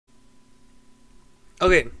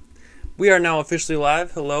Okay, we are now officially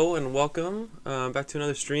live. Hello and welcome back to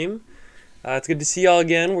another stream. It's good to see y'all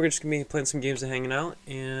again. We're just gonna be playing some games and hanging out,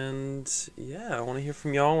 and yeah, I want to hear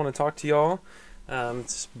from y'all. I want to talk to y'all.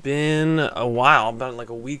 It's been a while, about like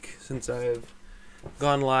a week since I've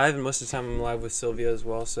gone live, and most of the time I'm live with Sylvia as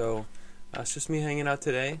well. So it's just me hanging out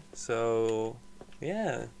today. So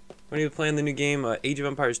yeah, we're gonna be playing the new game, Age of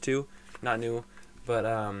Empires 2. Not new, but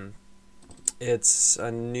it's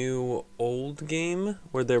a new old game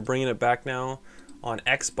where they're bringing it back now on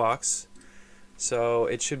Xbox. So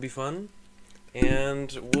it should be fun,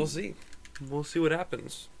 and we'll see. We'll see what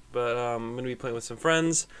happens. But I'm going to be playing with some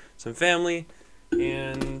friends, some family,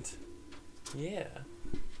 and yeah.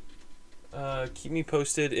 Keep me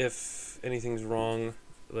posted if anything's wrong,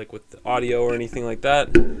 like with the audio or anything like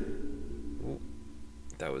that. Ooh,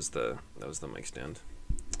 that was the mic stand.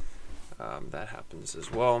 That happens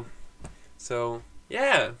as well. So,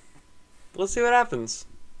 yeah, we'll see what happens.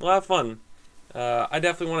 We'll have fun. I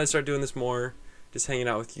definitely want to start doing this more, just hanging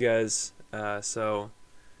out with you guys. So,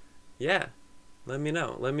 yeah, let me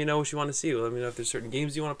know. Let me know what you want to see. Let me know if there's certain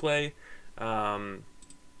games you want to play,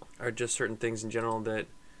 or just certain things in general that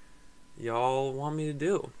y'all want me to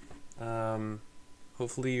do.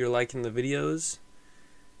 Hopefully you're liking the videos,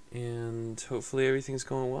 and hopefully everything's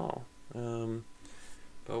going well.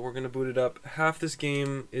 But we're going to boot it up. Half this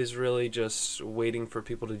game is really just waiting for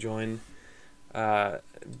people to join.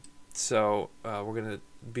 So we're going to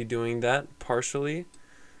be doing that partially.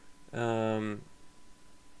 But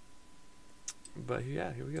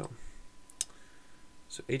yeah, here we go.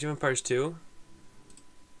 So Age of Empires 2.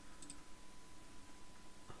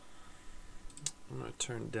 I'm going to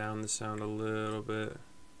turn down the sound a little bit.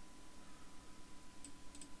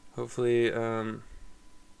 Hopefully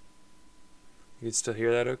you can still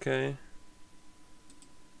hear that okay?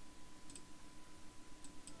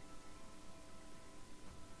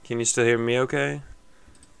 Can you still hear me okay?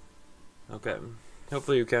 Okay.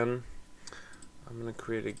 Hopefully you can. I'm gonna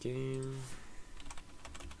create a game.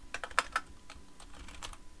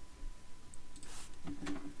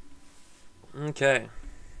 Okay.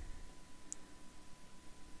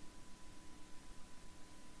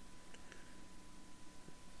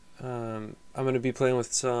 I'm gonna be playing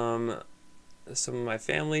with some of my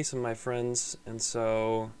family, some of my friends, and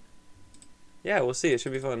so yeah, we'll see. It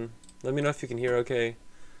should be fun. Let me know if you can hear okay,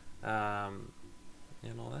 and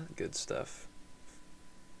all that good stuff.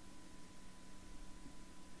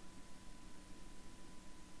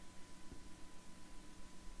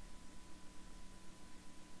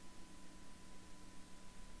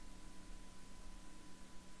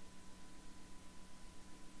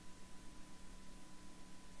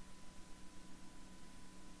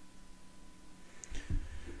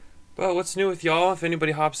 Well, what's new with y'all? If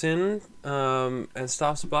anybody hops in and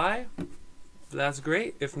stops by, that's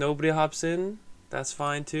great. If nobody hops in, that's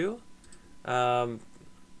fine too. But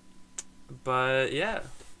yeah,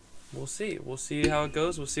 we'll see. We'll see how it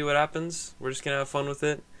goes. We'll see what happens. We're just gonna have fun with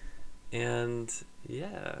it. And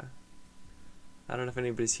yeah, I don't know if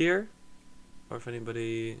anybody's here or if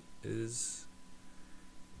anybody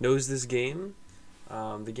knows this game.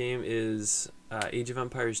 The game is Age of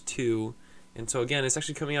Empires 2. And so again, it's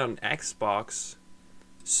actually coming out on Xbox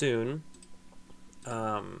soon.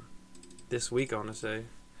 This week, I want to say.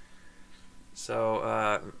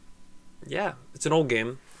 So, yeah, it's an old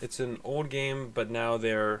game. It's an old game, but now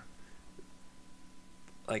they're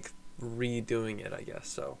like redoing it, I guess.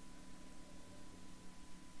 So,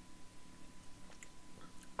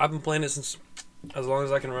 I've been playing it since as long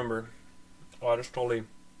as I can remember. Oh, I just totally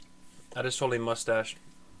mustached.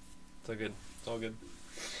 It's all good. It's all good.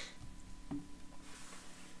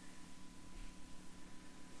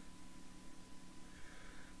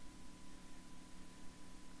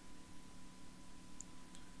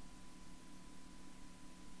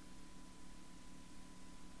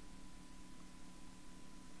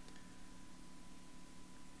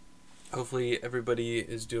 Hopefully everybody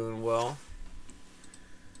is doing well.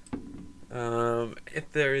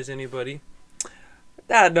 If there is anybody.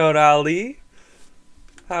 That note, Ali.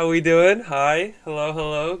 How we doing? Hi. Hello,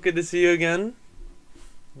 hello. Good to see you again.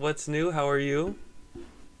 What's new? How are you?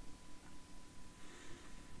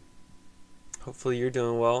 Hopefully you're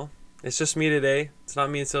doing well. It's just me today. It's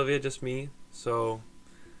not me and Sylvia, just me. So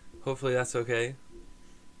hopefully that's okay.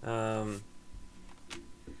 We're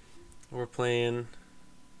playing...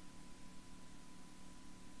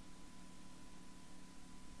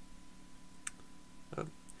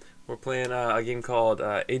 We're playing a game called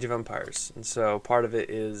Age of Empires, and so part of it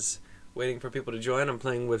is waiting for people to join. I'm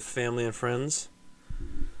playing with family and friends.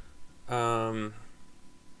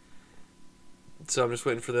 so I'm just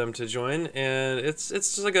waiting for them to join, and it's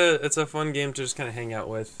just like it's a fun game to just kind of hang out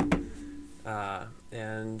with,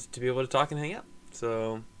 and to be able to talk and hang out.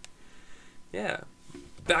 So yeah,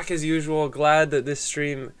 back as usual. Glad that this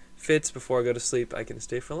stream fits. Before I go to sleep, I can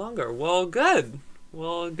stay for longer. Well, good.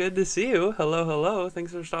 Well, good to see you. Hello, hello.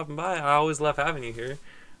 Thanks for stopping by. I always love having you here.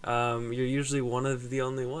 You're usually one of the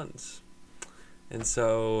only ones, and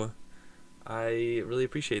so I really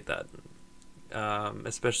appreciate that.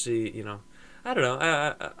 Especially, you know, I don't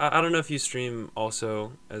know. I don't know if you stream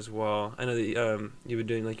also as well. I know that you've been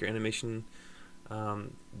doing like your animation,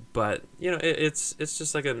 but you know, it's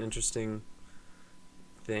just like an interesting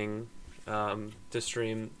thing to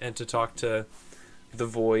stream and to talk to the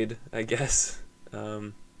void, I guess.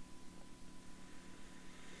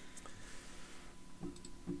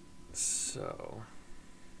 So,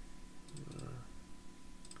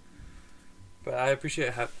 but I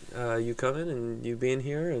appreciate you coming and you being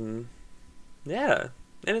here, and yeah,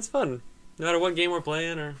 and it's fun, no matter what game we're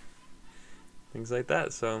playing or things like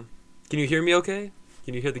that. So, can you hear me okay?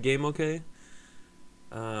 Can you hear the game okay?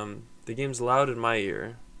 The game's loud in my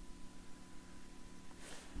ear.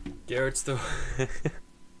 Garrett's the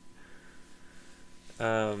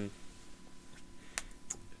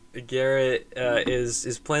Garrett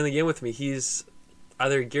is playing the game with me. He's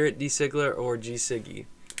either Garrett D. Sigler or G. Siggy.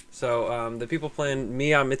 So the people playing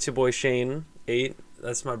me, I'm It's Your Boy Shane 8.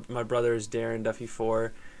 That's my brother is Darren Duffy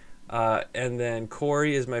 4. And then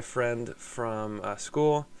Corey is my friend from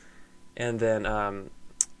school. And then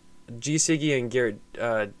G. Siggy and Garrett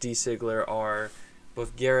D. Sigler are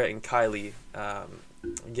both Garrett and Kylie.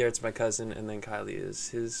 Garrett's my cousin, and then Kylie is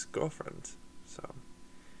his girlfriend. So,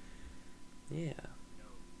 yeah.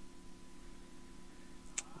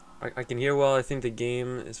 I can hear well. I think the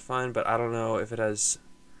game is fine, but I don't know if it has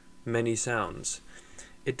many sounds.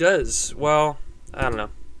 It does. Well, I don't know.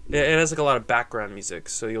 It has like a lot of background music,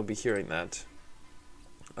 so you'll be hearing that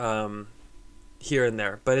here and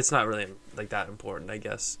there. But it's not really like that important, I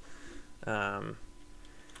guess. Like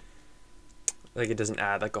it doesn't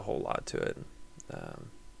add like a whole lot to it.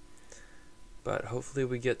 But hopefully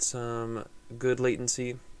we get some good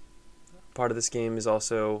latency. Part of this game is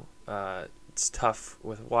also it's tough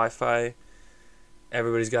with Wi-Fi.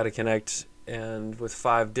 Everybody's got to connect, and with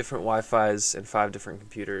 5 different Wi-Fis and 5 different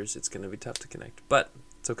computers, it's going to be tough to connect. But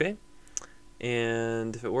it's okay.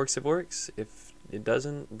 And if it works, it works. If it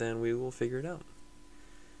doesn't, then we will figure it out.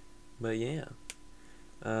 But yeah.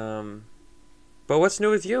 But what's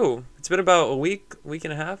new with you? It's been about a week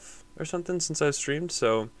and a half or something since I've streamed,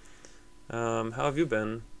 so how have you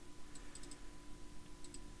been?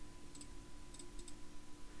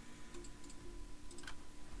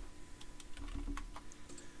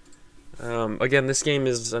 Again, this game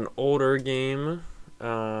is an older game.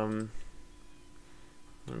 I'm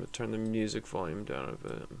gonna turn the music volume down a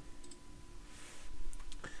bit.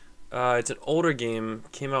 It's an older game,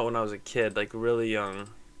 came out when I was a kid, like really young.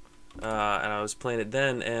 And I was playing it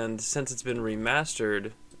then, and since it's been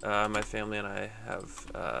remastered, my family and I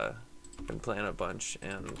have been playing a bunch,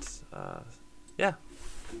 and yeah,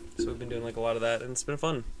 so we've been doing like a lot of that, and it's been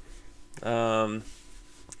fun.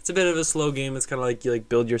 It's a bit of a slow game. It's kind of like you like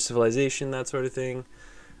build your civilization, that sort of thing.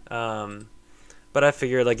 But I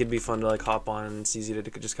figured like it'd be fun to like hop on, and it's easy to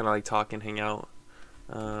just kind of like talk and hang out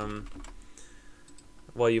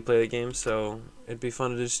while you play the game, so it'd be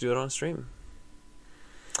fun to just do it on stream.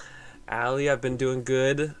 Allie, I've been doing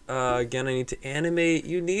good. Again, I need to animate.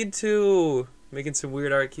 You need to. Making some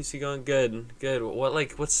weird art keeps you going. Good, good.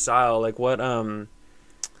 What style? Like what, I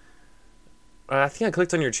think I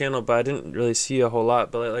clicked on your channel, but I didn't really see a whole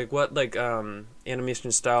lot. But like what,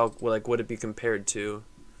 animation style, like, would it be compared to?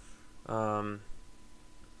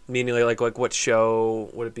 Meaning like what show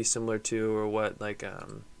would it be similar to, or what, like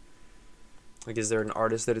is there an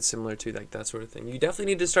artist that it's similar to, like that sort of thing? You definitely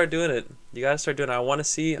need to start doing it. You gotta start doing it. I want to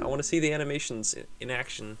see the animations in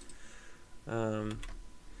action.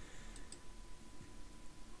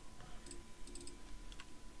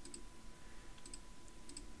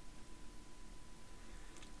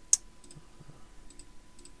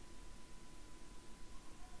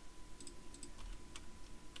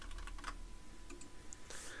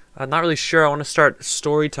 I'm not really sure. I want to start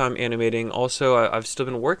story time animating. Also, I've still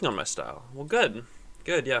been working on my style. Well, good.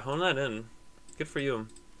 Good, yeah, hone that in. Good for you.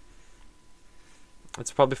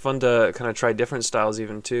 It's probably fun to kind of try different styles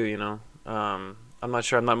even too, you know. I'm not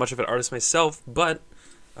sure. I'm not much of an artist myself, but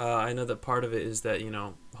I know that part of it is that, you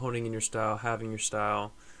know, honing in your style, having your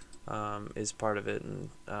style is part of it.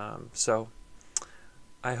 And so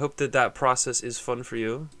I hope that that process is fun for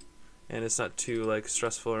you, and it's not too, like,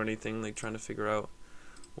 stressful or anything, like trying to figure out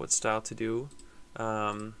what style to do.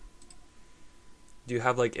 Do you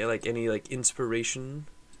have like any like inspiration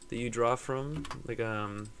that you draw from, like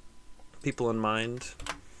people in mind?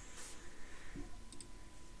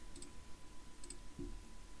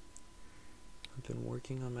 I've been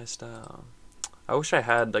working on my style. I wish I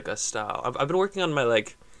had like a style. I've been working on my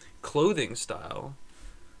like clothing style.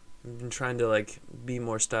 I've been trying to like be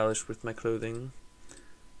more stylish with my clothing,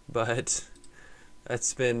 but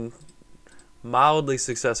it's been mildly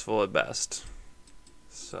successful at best.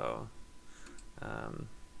 So,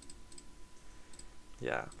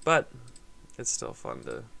 yeah, but it's still fun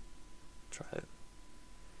to try it.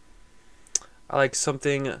 I like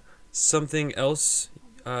something else.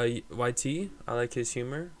 YT, I like his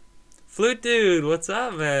humor. Flute Dude, what's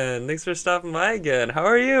up, man? Thanks for stopping by again. How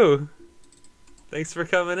are you? Thanks for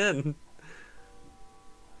coming in.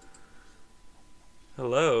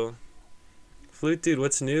 Hello. Flute Dude,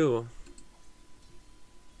 what's new?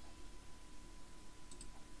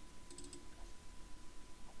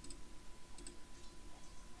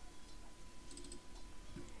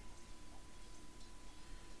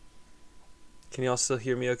 Can y'all still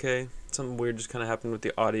hear me okay? Something weird just kind of happened with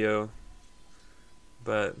the audio.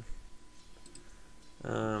 But,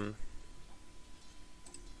 I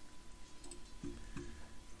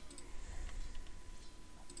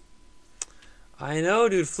know,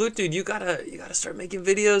 dude. Flute Dude, you gotta start making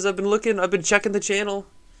videos. I've been checking the channel.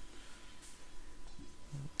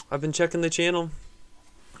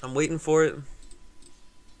 I'm waiting for it.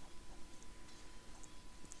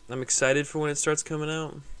 I'm excited for when it starts coming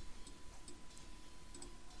out.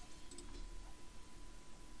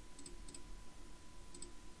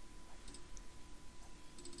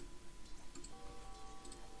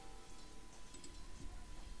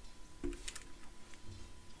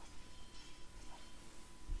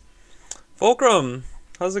 Fulcrum,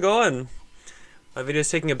 how's it going? My video is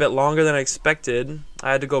taking a bit longer than I expected.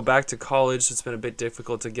 I had to go back to college, so it's been a bit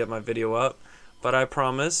difficult to get my video up. But I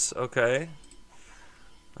promise, okay?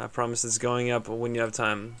 I promise it's going up when you have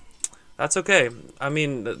time. That's okay. I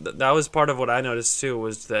mean, that was part of what I noticed too,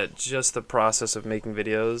 was that just the process of making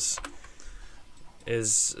videos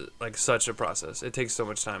is like such a process. It takes so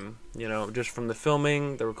much time, you know, just from the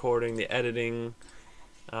filming, the recording, the editing.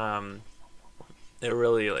 It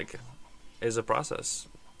really like is a process,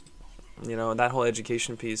 you know. That whole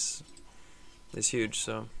education piece is huge.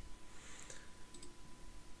 So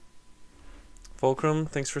Fulcrum,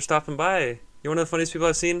 thanks for stopping by. You're one of the funniest people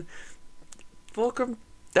I've seen. Fulcrum,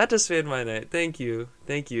 that just made my night. Thank you,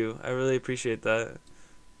 I really appreciate that.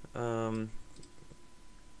 I'm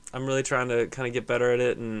really trying to kind of get better at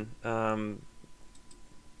it, and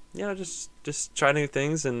yeah, just try new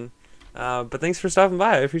things. And but thanks for stopping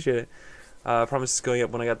by. I appreciate it. I promise it's going up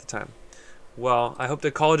when I got the time. Well, I hope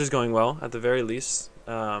that college is going well, at the very least.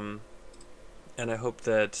 And I hope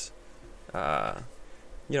that,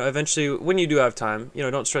 you know, eventually, when you do have time, you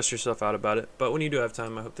know, don't stress yourself out about it. But when you do have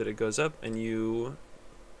time, I hope that it goes up and you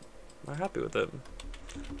are happy with it.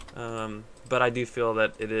 But I do feel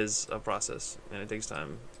that it is a process, and it takes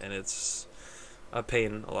time, and it's a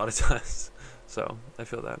pain a lot of times. So, I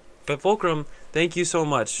feel that. But Fulcrum, thank you so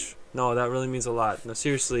much. No, that really means a lot. No,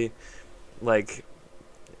 seriously, like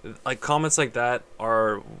comments like that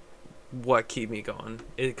are what keep me going,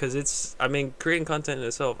 because it's, I mean, creating content in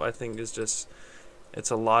itself, I think, is just, it's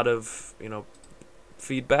a lot of, you know,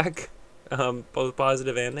 feedback, both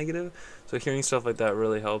positive and negative. So hearing stuff like that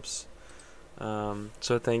really helps.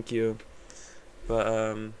 So thank you.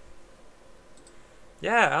 But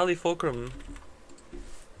yeah, Ali Fulcrum,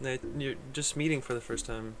 you're just meeting for the first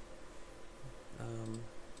time.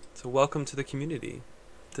 So welcome to the community,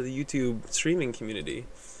 to the YouTube streaming community.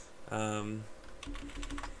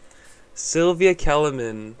 Sylvia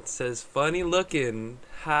Kellerman says, funny looking,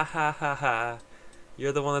 ha ha ha ha.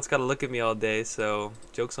 You're the one that's got to look at me all day, so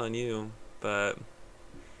joke's on you. But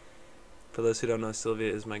for those who don't know,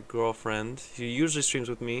 Sylvia is my girlfriend. She usually streams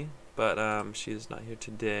with me, but she's not here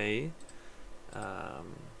today.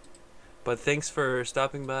 But thanks for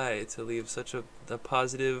stopping by to leave such a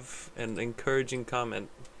positive and encouraging comment,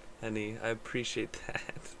 Henny. I appreciate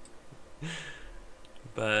that.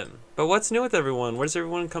 But what's new with everyone? Where's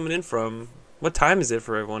everyone coming in from? What time is it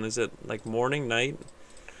for everyone? Is it like morning, night?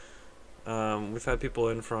 We've had people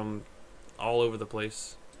in from all over the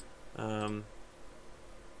place.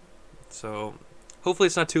 So hopefully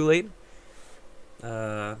it's not too late.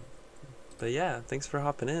 But yeah, thanks for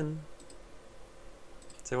hopping in.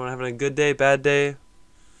 Is everyone having a good day, bad day?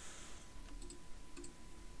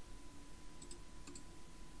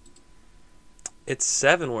 It's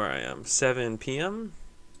 7 where I am. 7 p.m.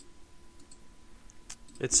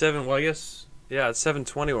 It's 7. Well, I guess, yeah, it's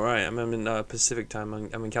 7:20 where I am. I'm in Pacific time.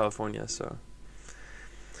 I'm in California, so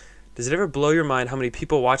Does it ever blow your mind how many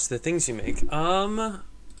people watch the things you make? I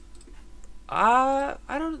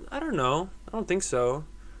don't know. I don't think so.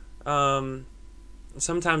 Um,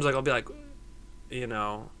 Sometimes like I'll be like, you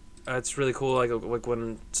know, it's really cool. Like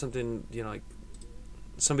when something, you know, like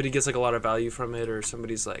somebody gets like a lot of value from it, or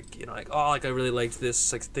somebody's like, you know, like, oh, like I really liked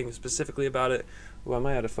this like thing specifically about it. Well, am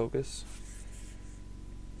I out of focus?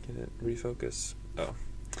 Can it refocus? Oh.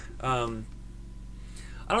 Um,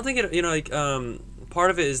 I don't think it. You know, like part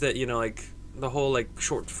of it is that, you know, like the whole like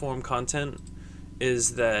short form content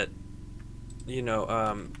is that, you know,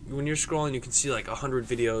 when you're scrolling, you can see like 100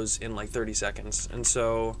 videos in like 30 seconds, and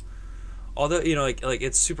so although, you know, like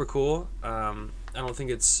it's super cool. I don't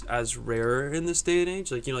think it's as rare in this day and age.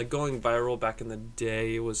 Like, you know, like going viral back in the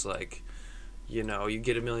day was like, you know, you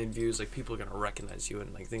get a million views, like people are gonna recognize you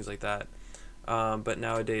and like things like that. But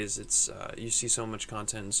nowadays, it's you see so much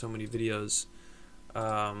content and so many videos.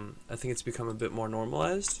 I think it's become a bit more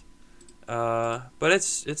normalized. But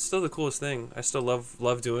it's still the coolest thing. I still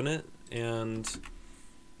love doing it, and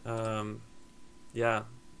um, yeah,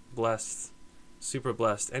 blessed, super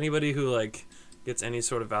blessed. Anybody who like gets any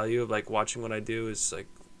sort of value of like watching what I do is like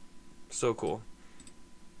so cool.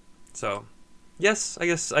 So, yes, I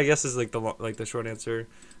guess is like the short answer.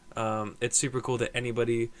 It's super cool that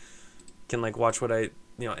anybody can like watch what I,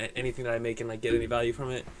 you know, anything that I make and like get any value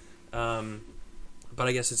from it. Um, but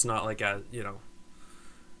I guess it's not like as, you know,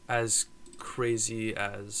 as crazy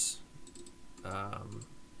as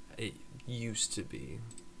it used to be,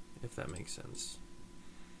 if that makes sense.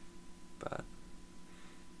 But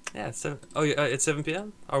yeah, it's oh yeah, it's 7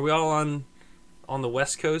 p.m. Are we all on the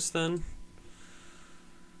West Coast then?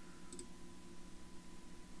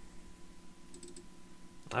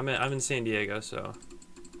 I'm in San Diego, so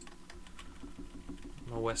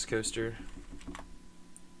I'm a West Coaster.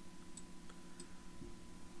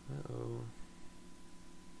 Uh-oh.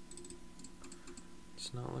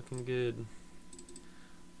 It's not looking good.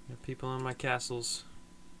 Got people in my castles.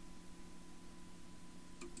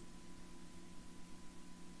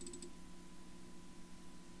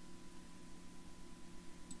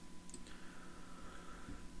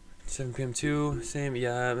 Seven p.m. too. Same.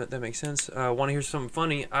 Yeah, that makes sense. Want to hear something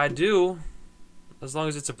funny? I do, as long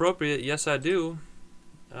as it's appropriate. Yes, I do.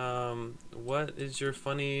 What is your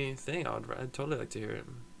funny thing? I'd totally like to hear it.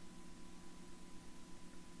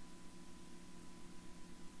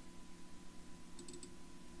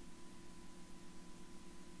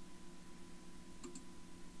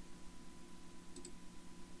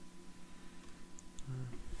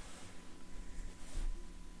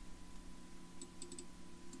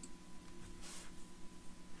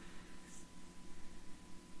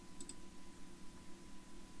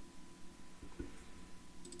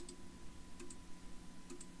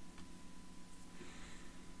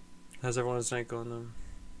 How's everyone's night going though?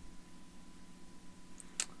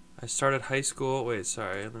 I started high school. Wait,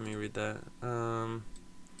 sorry. Let me read that.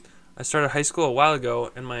 I started high school a while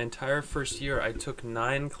ago, and my entire first year I took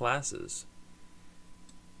 9 classes.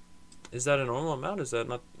 Is that a normal amount? Is that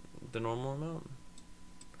not the normal amount?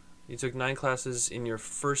 You took 9 classes in your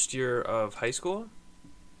first year of high school?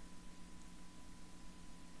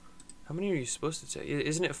 How many are you supposed to take?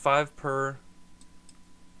 Isn't it 5 per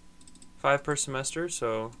semester?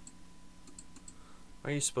 So are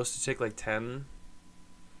you supposed to take like 10?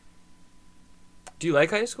 Do you like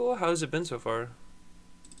high school? How has it been so far?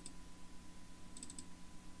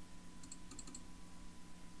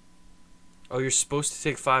 Oh, you're supposed to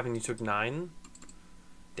take 5 and you took 9?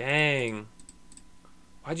 Dang.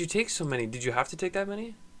 Why'd you take so many? Did you have to take that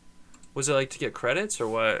many? Was it like to get credits or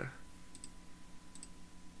what?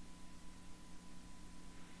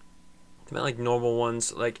 I meant like normal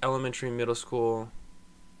ones, like elementary, middle school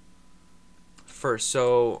first.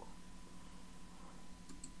 So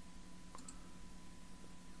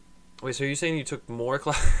wait, so are you saying you took more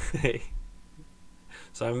class?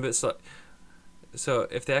 So I'm a bit so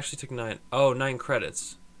if they actually took 9, oh, 9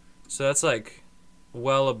 credits. So that's like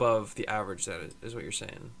well above the average, that is what you're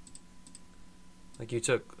saying. Like you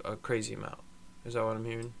took a crazy amount. Is that what I'm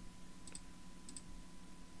hearing?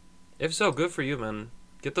 If so, good for you, man.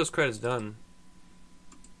 Get those credits done.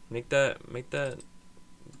 Make that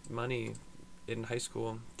money in high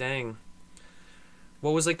school. Dang.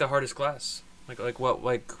 What was like the hardest class?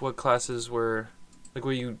 What classes were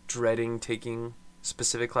you dreading taking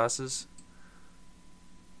specific classes?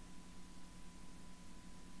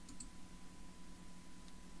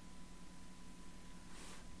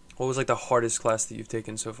 What was like the hardest class that you've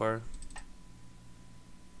taken so far?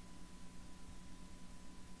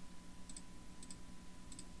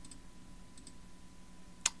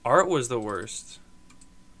 Art was the worst.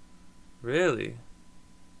 Really?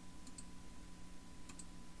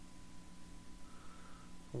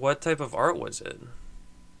 What type of art was it?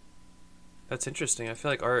 That's interesting. I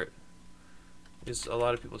feel like art is a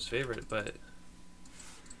lot of people's favorite, but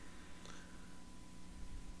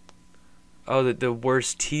oh, the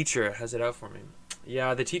worst teacher has it out for me.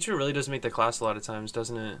 Yeah, the teacher really does make the class a lot of times,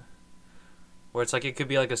 doesn't it? Where it's like it could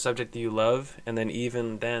be like a subject that you love, and then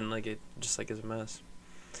even then, like it just like is a mess.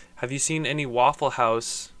 Have you seen any Waffle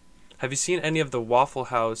House? Have you seen any of the Waffle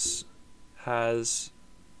House has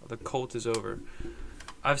the cult is over?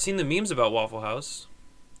 I've seen the memes about Waffle House.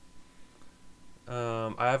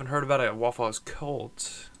 I haven't heard about a Waffle House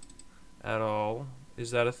cult at all.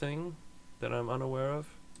 Is that a thing that I'm unaware of?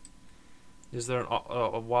 Is there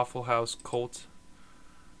a Waffle House cult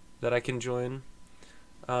that I can join?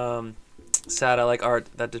 Sad, I like art.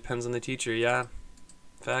 That depends on the teacher. Yeah,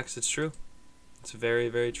 facts. It's true. It's very,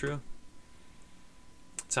 very true.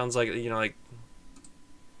 It sounds like, like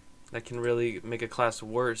that can really make a class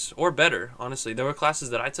worse or better, honestly. There were classes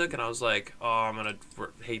that I took and I was like, oh, I'm going to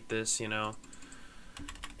hate this,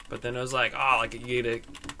 But then I was like, oh, like you get a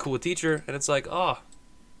cool teacher, and it's like, oh,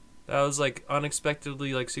 that was like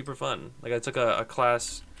unexpectedly like super fun. Like I took a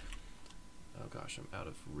class. Oh gosh, I'm out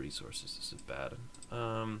of resources. This is bad.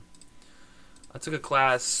 I took a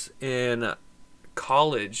class in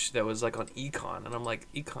college that was like on econ, and I'm like,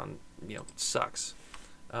 econ, sucks.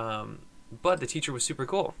 But the teacher was super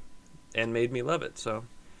cool, and made me love it. So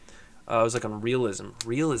I was like on realism,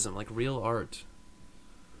 like real art.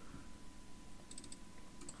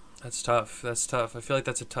 That's tough. That's tough. I feel like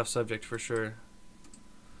that's a tough subject for sure.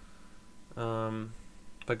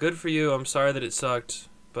 But good for you. I'm sorry that it sucked,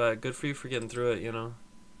 but good for you for getting through it,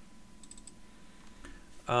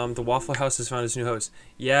 The Waffle House has found its new host.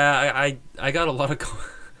 Yeah, I got a lot of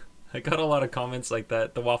I got a lot of comments like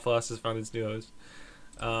that. The Waffle House has found its new host.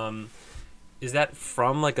 Is that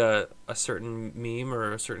from like a certain meme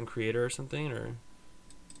or a certain creator or something, or?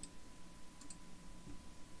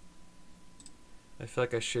 I feel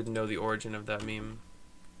like I should know the origin of that meme,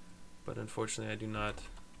 but unfortunately I do not.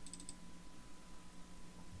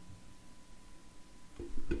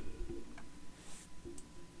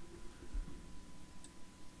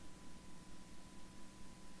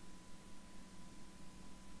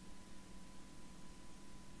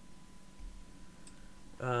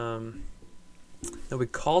 No, we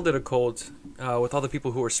called it a cult with all the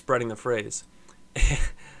people who were spreading the phrase.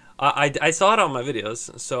 I saw it on my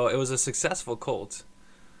videos, so it was a successful cult.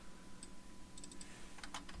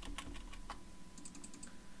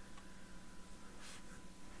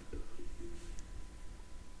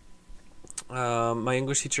 My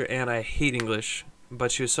English teacher, Anne, I hate English,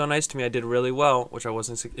 but she was so nice to me. I did really well, which I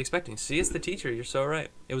wasn't expecting. See, it's the teacher. You're so right.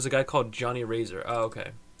 It was a guy called Johnny Razor. Oh,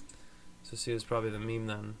 okay. So see, it was probably the meme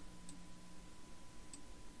then.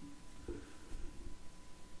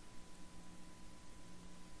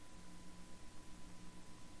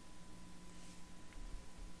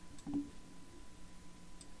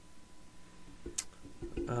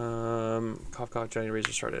 Cough, Johnny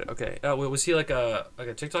Razor started. Okay. Was he like a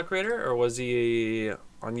TikTok creator, or was he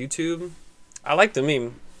on YouTube? I like the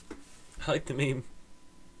meme. I like the meme.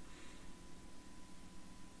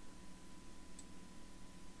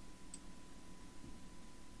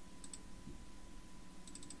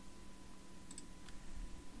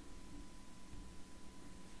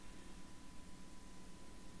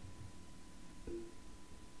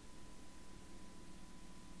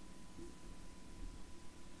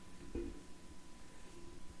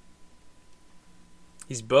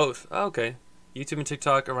 He's both. Oh, okay. YouTube and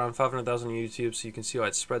TikTok, around 500,000 on YouTube, so you can see why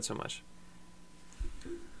it spread so much.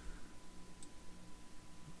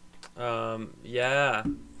 Yeah.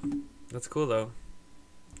 That's cool, though.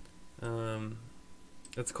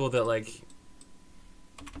 That's cool that, like,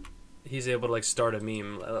 he's able to, like, start a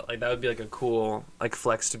meme. Like, that would be, like, a cool, like,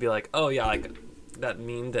 flex to be like, oh, yeah, like, that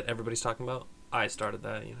meme that everybody's talking about, I started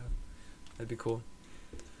that, That'd be cool.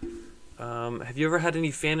 Have you ever had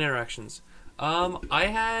any fan interactions? I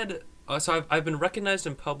had, so I've been recognized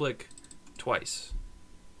in public twice.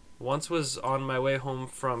 Once was on my way home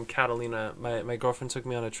from Catalina. My girlfriend took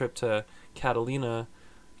me on a trip to Catalina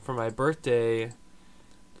for my birthday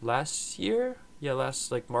last year. Yeah,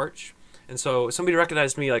 last, like, March. And so somebody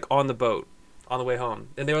recognized me, like, on the boat on the way home.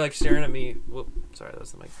 And they were, like, staring at me. Whoop, sorry, that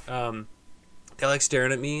was the mic. They were, like,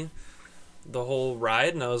 staring at me the whole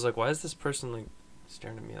ride. And I was like, why is this person, like,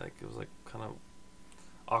 staring at me? Like, it was, like, kind of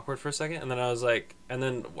awkward for a second, and then I was like, and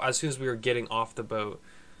then as soon as we were getting off the boat,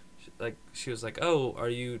 she was like, oh, are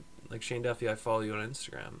you like Shane Duffy? I follow you on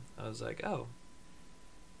Instagram. I was like, oh,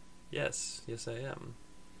 yes I am.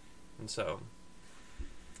 And so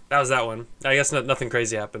that was that one. I guess nothing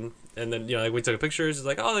crazy happened. And then, like, we took a picture. It's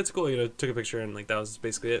like, oh, that's cool. Took a picture, and, like, that was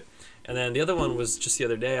basically it. And then the other one was just the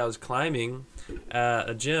other day. I was climbing at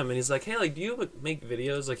a gym, and he's like, hey, like, do you make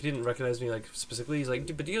videos? Like, he didn't recognize me, like, specifically. He's like,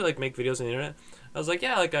 but do you, like, make videos on the internet? I was like,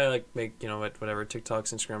 yeah, like, I, like, make, whatever,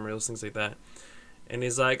 TikToks, Instagram Reels, things like that. And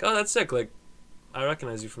he's like, oh, that's sick. Like, I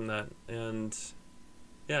recognize you from that. And,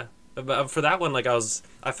 yeah. But for that one, like, I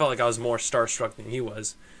felt like I was more starstruck than he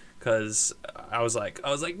was. Because I was like,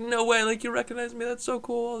 no way, like, you recognize me, that's so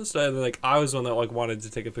cool, all this stuff. And, like, I was the one that, like, wanted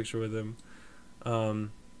to take a picture with him. Yeah,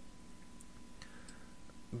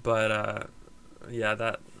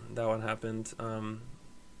 that one happened.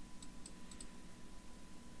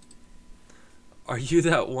 Are you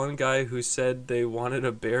that one guy who said they wanted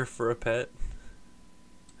a bear for a pet?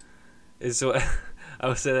 Is what I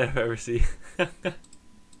would say that I've ever seen.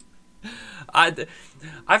 I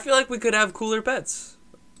feel like we could have cooler pets.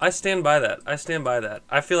 I stand by that. I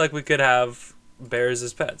feel like we could have bears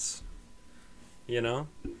as pets. You know?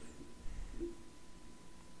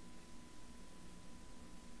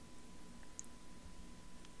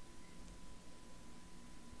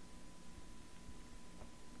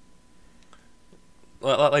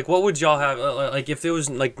 Like, what would y'all have? Like, if there was,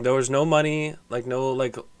 like, there was no money, like, no,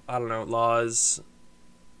 like, I don't know, laws,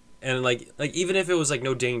 and, like even if it was, like,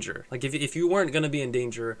 no danger. Like, if you weren't going to be in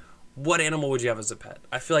danger, what animal would you have as a pet?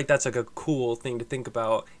 I feel like that's, like, a cool thing to think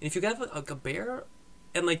about. And if you got, like, a bear,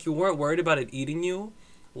 and, like, you weren't worried about it eating you,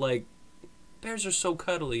 like, bears are so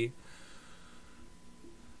cuddly.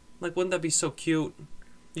 Like, wouldn't that be so cute?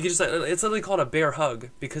 You could just, like, it's literally called a bear hug,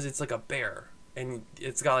 because it's, like, a bear. And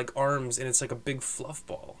it's got, like, arms, and it's, like, a big fluff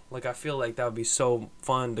ball. Like, I feel like that would be so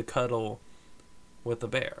fun to cuddle with a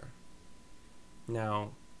bear.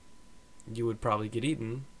 Now, you would probably get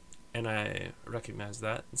eaten, and I recognize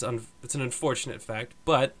that. It's an unfortunate fact,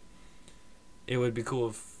 but it would be cool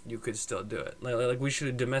if you could still do it. Like we should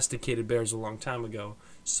have domesticated bears a long time ago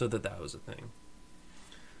so that was a thing.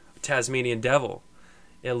 Tasmanian devil.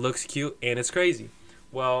 It looks cute, and it's crazy.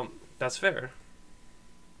 Well, that's fair.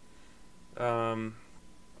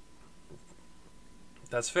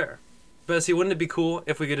 That's fair. But see, wouldn't it be cool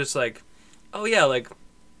if we could just, like, oh yeah, like,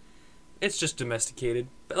 it's just domesticated.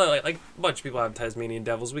 But like a bunch of people have Tasmanian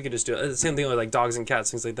devils. We could just do it. The same thing with, like, dogs and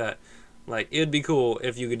cats, things like that. Like, it'd be cool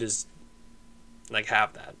if you could just, like,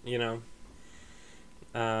 have that, you know?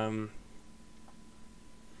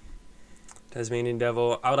 Tasmanian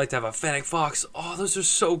devil. I would like to have a fennec fox. Oh, those are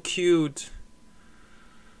so cute.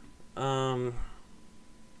 Those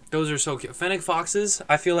are so cute. Fennec foxes,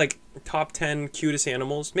 I feel like top 10 cutest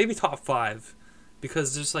animals. Maybe top 5.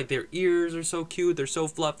 Because just, like, their ears are so cute. They're so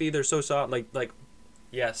fluffy. They're so soft. Like,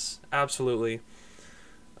 yes, absolutely.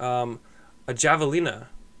 A javelina.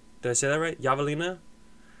 Did I say that right? Javelina?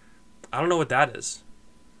 I don't know what that is.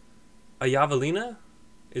 A javelina?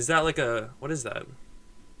 Is that like a... What is that?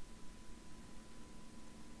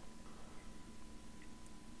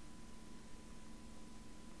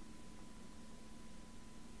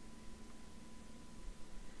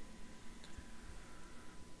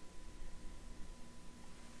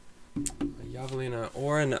 Javelina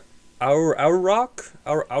or an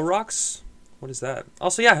Aurochs? What is that?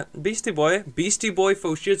 Also, yeah, Beastie Boy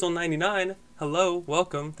for Shizzle99. Hello,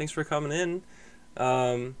 welcome. Thanks for coming in.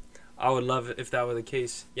 I would love it if that were the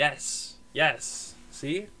case. Yes.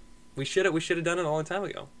 See, we should have done it a long time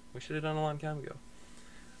ago.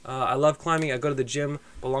 I love climbing. I go to the gym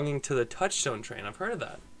belonging to the Touchstone train. I've heard of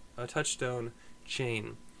that. A Touchstone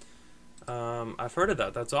chain. I've heard of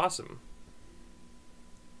that. That's awesome.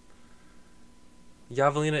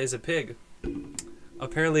 Javelina is a pig.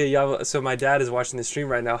 Apparently so my dad is watching the stream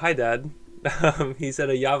right now. Hi, Dad. He said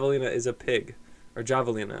a javelina is a pig. Or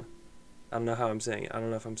javelina. I don't know how I'm saying it. I don't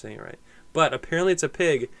know if I'm saying it right. But apparently it's a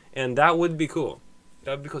pig, and that would be cool.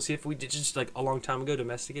 That would be cool. See, if we did just, like, a long time ago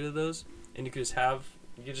domesticated those, and you could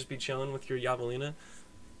just be chilling with your javelina.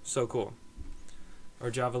 So cool. Or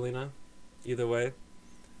javelina. Either way.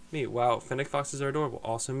 Me. Wow, fennec foxes are adorable.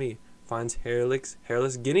 Also me. Finds hairless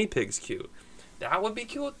guinea pigs cute. That would be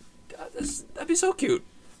cute. That'd be so cute.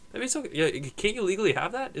 Yeah, can't you legally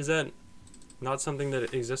have that? Is that not something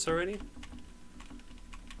that exists already?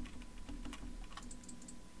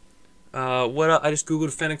 I just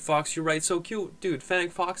googled fennec fox. You're right, so cute, dude.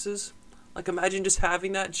 Fennec foxes. Like, imagine just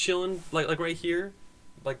having that chilling, like right here,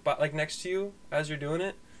 like next to you as you're doing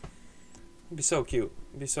it. It'd be so cute.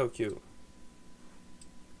 Be so cute.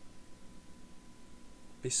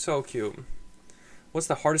 What's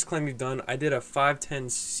the hardest climb you've done? I did a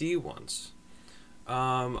 510C once.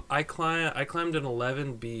 I climbed an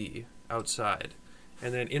 11B outside,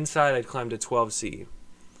 and then inside I climbed a 12C.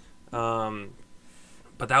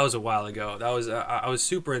 But but that was a while ago. That was I was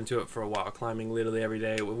super into it for a while, climbing literally every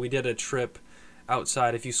day. We did a trip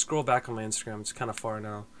outside. If you scroll back on my Instagram, it's kind of far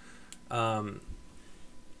now.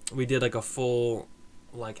 We did like a full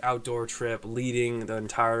like outdoor trip leading the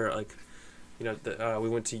entire like, you know, we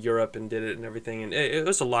went to Europe and did it and everything, and it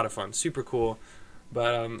was a lot of fun, super cool.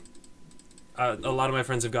 But a lot of my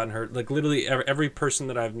friends have gotten hurt. Like literally every person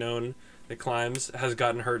that I've known that climbs has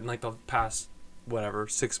gotten hurt in like the past whatever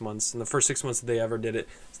 6 months. In the first 6 months that they ever did it,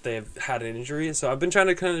 they have had an injury. So I've been trying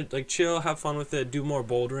to kind of like chill, have fun with it, do more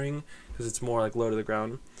bouldering because it's more like low to the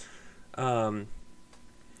ground.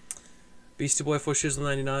 Beastie Boy for Shizzle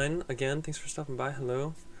 99 again. Thanks for stopping by.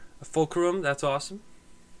 Hello, Fulcrum. That's awesome.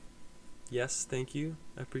 Yes, thank you.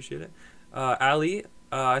 I appreciate it. Ali,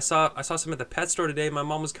 I saw some at the pet store today. My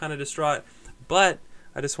mom was kind of distraught, but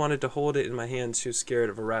I just wanted to hold it in my hand. She was scared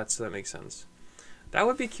of a rat, so that makes sense. That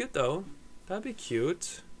would be cute, though. That'd be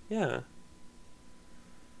cute. Yeah.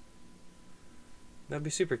 That'd be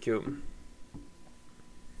super cute.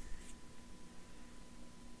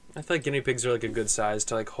 I feel like guinea pigs are like a good size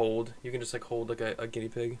to like hold. You can just like hold like a guinea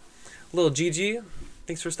pig. Little Gigi,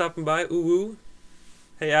 thanks for stopping by. Ooh woo.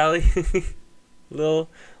 Hey Ali. Little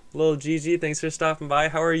Gigi, thanks for stopping by.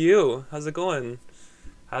 How are you? How's it going?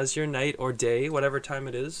 How's your night or day, whatever time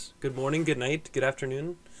it is? Good morning, good night, good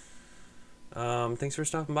afternoon. Thanks for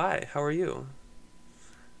stopping by. How are you?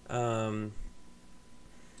 Yeah,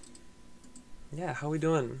 how we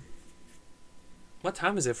doing? What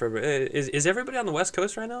time is it for everybody? Is everybody on the West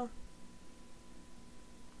Coast right now?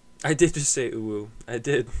 I did just say ooh woo. I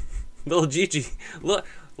did. Little Gigi.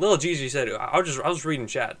 Little Gigi said I was reading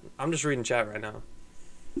chat. I'm just reading chat right now.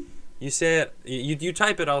 You say it, you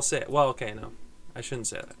type it, I'll say it. Well, okay, no. I shouldn't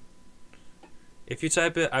say that. If you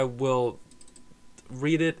type it, I will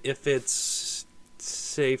read it if it's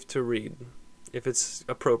safe to read. If it's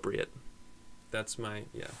appropriate. That's my,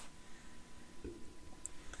 yeah.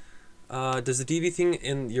 Does the DV thing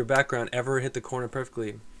in your background ever hit the corner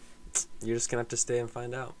perfectly? You're just gonna have to stay and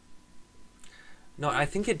find out. No, I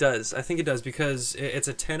think it does. I think it does because it's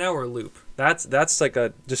a 10-hour loop. That's like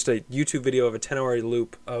just a YouTube video of a 10-hour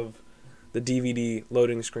loop of the DVD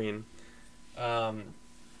loading screen. And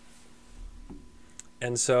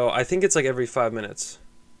so I think it's like every 5 minutes.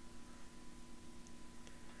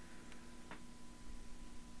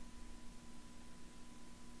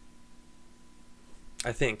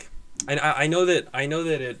 I think. I know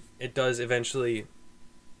that it does eventually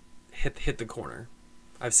hit the corner.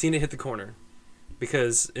 I've seen it hit the corner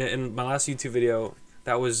because in my last YouTube video,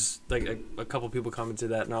 that was like a couple people commented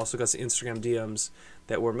that, and I also got some Instagram DMs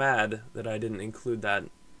that were mad that I didn't include that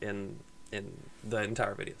in the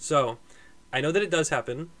entire video. So I know that it does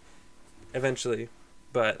happen eventually,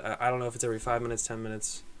 but I don't know if it's every 5 minutes, 10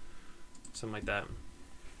 minutes, something like that.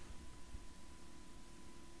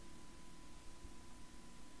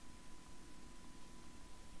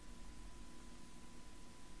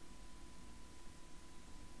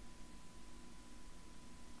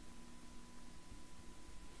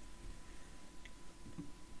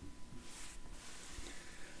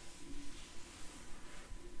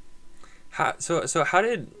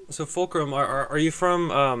 So Fulcrum, are you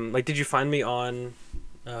from like, did you find me on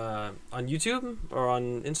YouTube or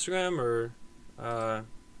on Instagram or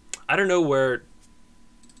I don't know where.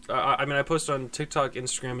 I mean, I post on TikTok,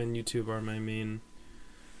 Instagram, and YouTube are my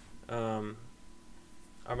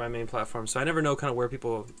main platforms. So I never know kind of where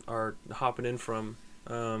people are hopping in from.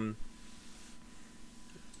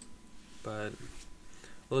 But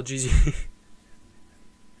little Gigi,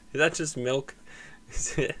 is that just milk?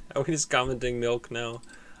 Are we just commenting milk now?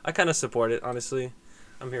 I kind of support it, honestly.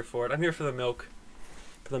 I'm here for it. I'm here for the milk,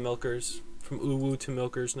 for the milkers, from uwu to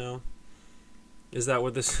milkers now. Is that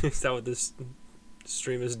what this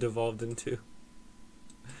stream has devolved into?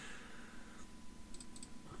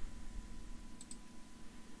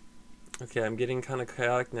 Okay, I'm getting kind of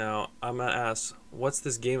chaotic now. I'm gonna ask, what's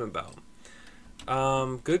this game about?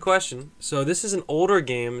 Good question. So this is an older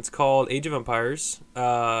game. It's called Age of Empires,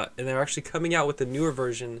 and they're actually coming out with a newer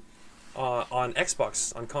version on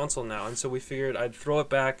Xbox, on console now. And so we figured I'd throw it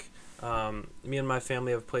back. Me and my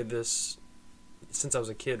family have played this since I was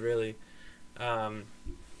a kid, really.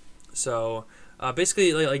 So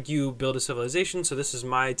basically, like you build a civilization. So this is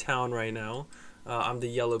my town right now. I'm the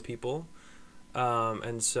yellow people,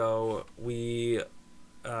 and so we.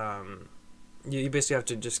 You basically have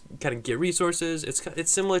to just kind of get resources.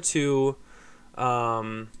 It's similar to,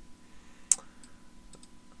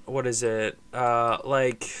 what is it?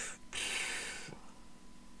 Like,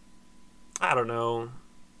 I don't know.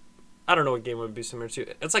 I don't know what game would be similar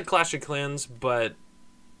to. It's like Clash of Clans, but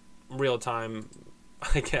real time,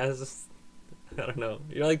 I guess. I don't know.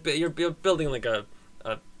 You're like you're building like a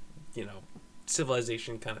you know,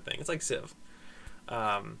 civilization kind of thing. It's like Civ.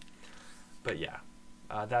 But yeah,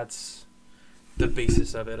 that's the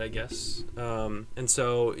basis of it, I guess. And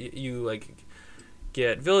so you like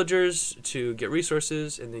get villagers to get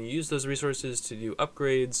resources, and then you use those resources to do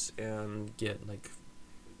upgrades and get like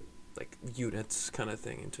units kind of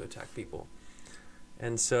thing and to attack people.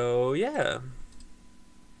 And so yeah,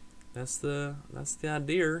 that's the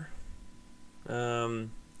idea. Again,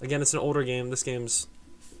 it's an older game. This game's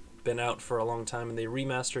been out for a long time, and they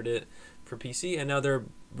remastered it for PC, and now they're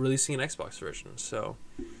releasing an Xbox version. So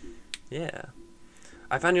yeah,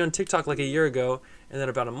 I found you on TikTok like a year ago, and then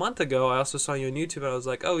about a month ago I also saw you on YouTube, and I was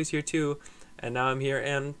like, oh, he's here too. And now I'm here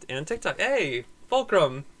and TikTok. Hey,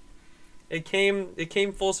 Fulcrum, it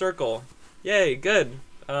came full circle. Yay, good.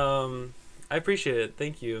 I appreciate it.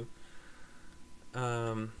 Thank you.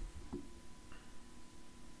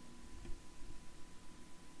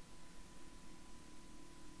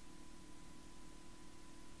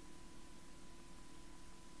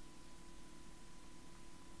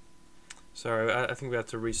 Sorry, I think we have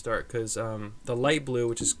to restart because the light blue,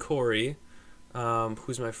 which is Corey,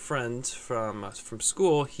 who's my friend from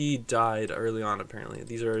school, he died early on apparently.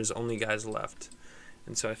 These are his only guys left.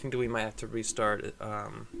 And so I think that we might have to restart it.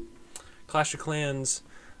 Clash of Clans,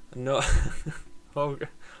 no,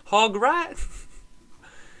 Hog Rat.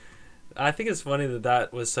 I think it's funny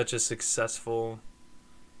that was such a successful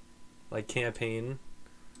like campaign.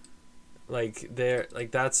 Like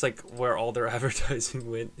that's like where all their advertising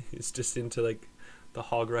went, is just into like the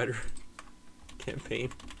Hog Rider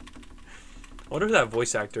campaign. I wonder who that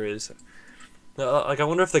voice actor is. Like I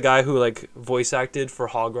wonder if the guy who like voice acted for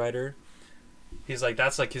Hog Rider, he's like,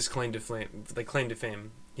 that's like his claim to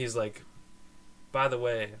fame. He's like, by the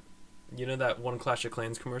way, you know that one Clash of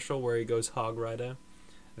Clans commercial where he goes Hog Rider?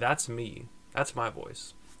 That's me. That's my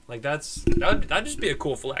voice. Like that'd just be a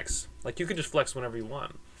cool flex. Like you could just flex whenever you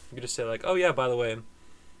want. You could just say like, oh yeah, by the way,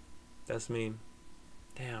 that's me.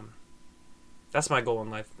 Damn. That's my goal in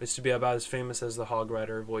life, is to be about as famous as the Hog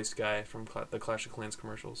Rider voice guy from the Clash of Clans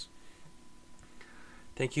commercials.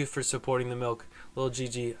 Thank you for supporting the milk. Little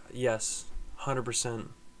Gigi, yes, 100%.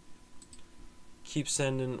 Keep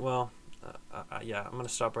sending, well, yeah, I'm going to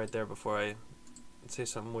stop right there before I say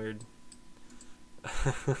something weird.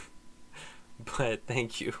 But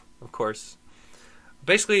thank you, of course.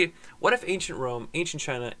 Basically, what if ancient Rome, ancient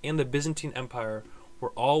China, and the Byzantine Empire were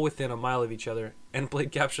all within a mile of each other and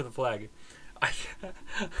played Capture the Flag? I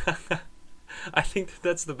think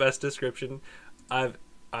that's the best description I've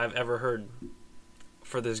ever heard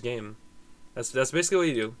for this game. That's basically what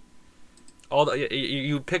you do.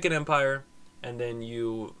 You pick an empire, and then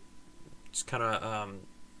you just kind of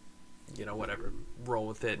you know, whatever, roll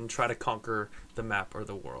with it and try to conquer the map or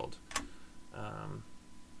the world.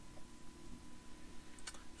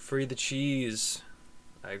 Free the cheese.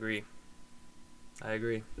 I agree.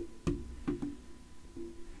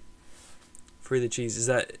 Free the cheese. Is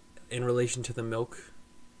that in relation to the milk?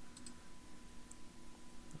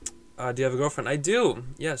 Do you have a girlfriend? I do.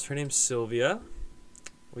 Yes, her name's Sylvia.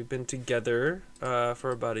 We've been together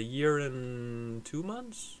for about a year and 2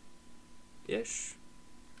 months-ish.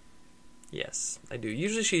 Yes, I do.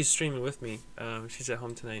 Usually she's streaming with me. She's at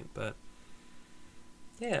home tonight, but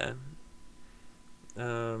yeah.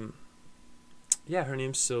 Yeah, her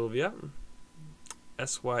name's Sylvia.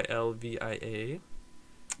 Sylvia.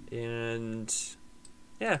 And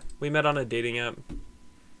yeah, we met on a dating app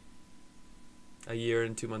a year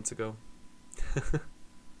and 2 months ago.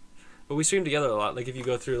 But we stream together a lot. Like if you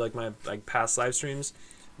go through like my like past live streams,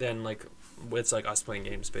 then like it's like us playing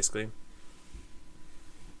games basically.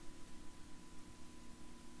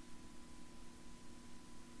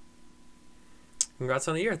 Congrats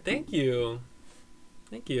on the year. Thank you.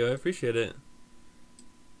 Thank you. I appreciate it.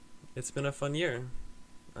 It's been a fun year.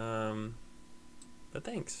 But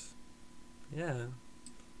thanks. Yeah.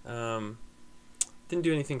 Didn't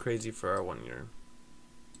do anything crazy for our 1 year.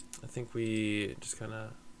 I think we just kind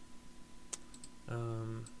of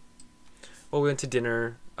well, we went to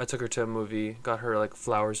dinner. I took her to a movie, got her like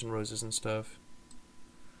flowers and roses and stuff.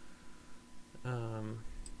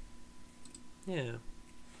 Yeah.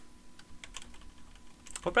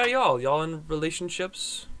 What about y'all? Y'all in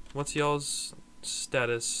relationships? What's y'all's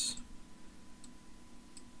status?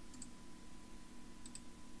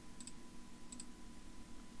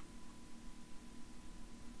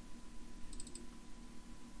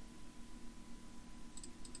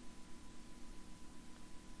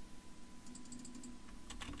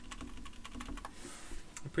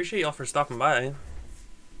 Appreciate y'all for stopping by.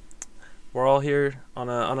 We're all here on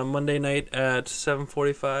a Monday night at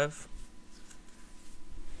 7:45.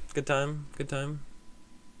 Good time. Good time.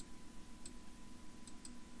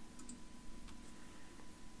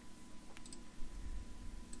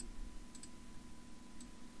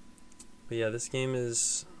 But yeah, this game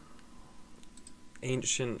is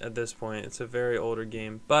ancient at this point. It's a very older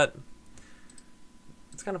game, but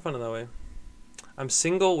it's kind of fun in that way. I'm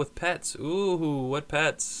single with pets. Ooh, what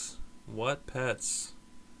pets? What pets?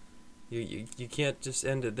 You can't just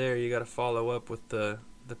end it there. You got to follow up with the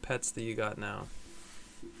pets that you got now.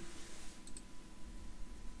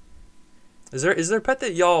 Is there a pet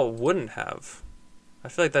that y'all wouldn't have? I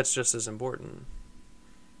feel like that's just as important.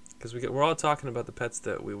 Because we're all talking about the pets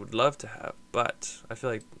that we would love to have, but I feel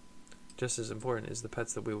like just as important is the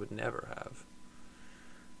pets that we would never have.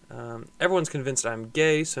 Everyone's convinced I'm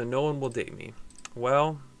gay, so no one will date me.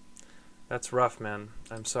 Well, that's rough, man.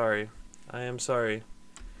 I'm sorry. I am sorry.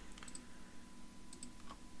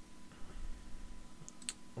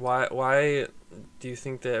 Why do you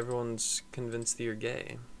think that everyone's convinced that you're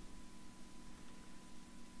gay?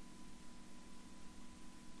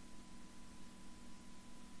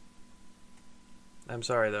 I'm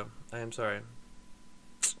sorry, though. I am sorry.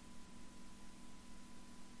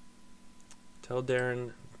 Tell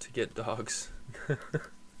Darren to get dogs.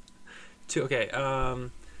 Two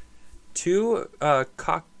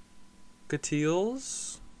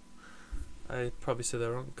cockatiels. I probably said that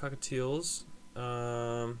wrong. Cockatiels.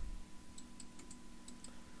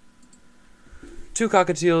 Two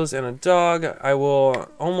cockatiels and a dog. I will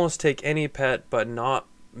almost take any pet, but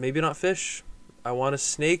maybe not fish. I want a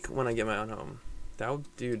snake when I get my own home.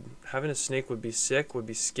 Dude, having a snake would be sick, would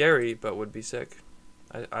be scary, but would be sick.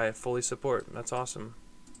 I fully support. That's awesome.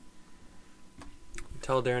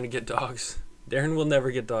 Tell Darren to get dogs. Darren will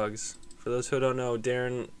never get dogs. For those who don't know,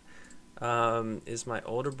 Darren is my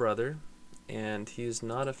older brother, and he's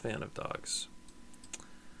not a fan of dogs.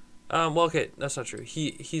 Well, okay, that's not true.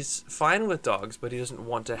 He's fine with dogs, but he doesn't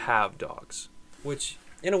want to have dogs, which,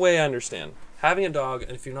 in a way, I understand. Having a dog,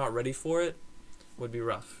 and if you're not ready for it, would be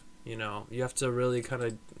rough. You know, you have to really kind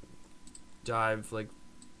of dive, like,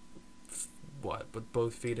 with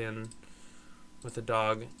both feet in with a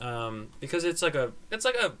dog, because it's like a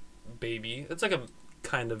baby. It's like a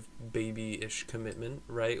kind of baby-ish commitment,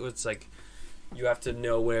 right? It's like you have to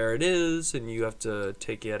know where it is, and you have to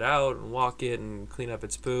take it out and walk it and clean up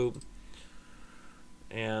its poop.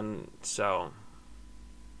 And so,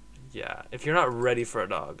 yeah, if you're not ready for a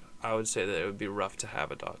dog, I would say that it would be rough to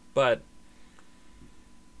have a dog. But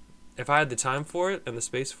if I had the time for it and the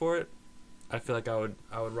space for it, I feel like I would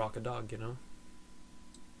rock a dog, you know?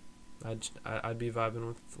 I'd be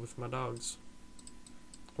vibing with my dogs.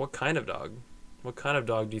 What kind of dog? What kind of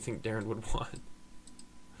dog do you think Darren would want?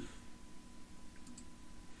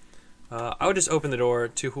 I would just open the door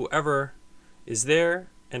to whoever is there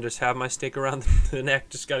and just have my snake around the neck.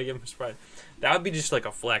 Just gotta give him a surprise. That would be just like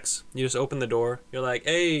a flex. You just open the door. You're like,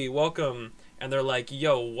 hey, welcome. And they're like,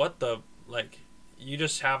 yo, what the, like, you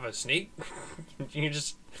just have a snake?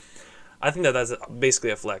 I think that's basically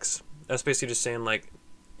a flex. That's basically just saying, like,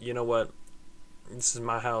 you know what? This is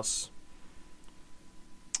my house.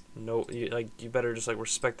 No, you better just, like,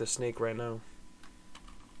 respect the snake right now.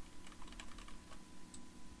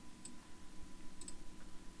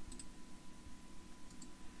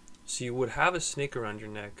 So you would have a snake around your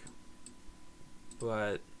neck,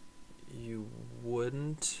 but you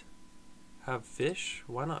wouldn't have fish?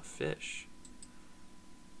 Why not fish?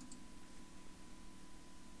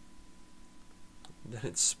 Then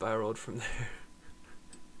it spiraled from there.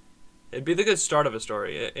 It'd be the good start of a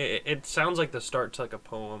story. It sounds like the start to like a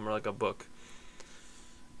poem or like a book.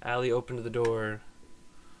 Allie opened the door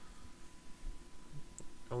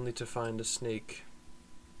only to find a snake.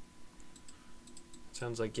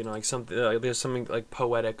 Sounds like, you know, like something, there's something like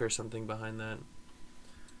poetic or something behind that.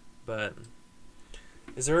 But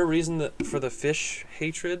is there a reason for the fish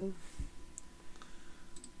hatred?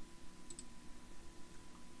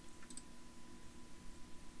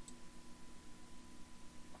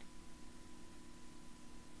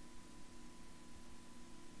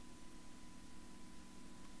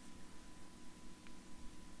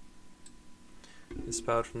 It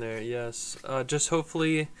spouted from there, yes. Just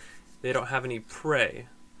hopefully they don't have any prey.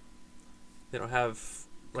 They don't have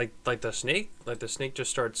like the snake. Like the snake just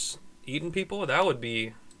starts eating people. That would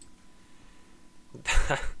be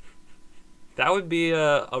that would be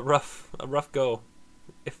a rough go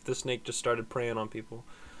if the snake just started preying on people.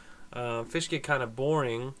 Fish get kind of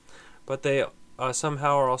boring, but they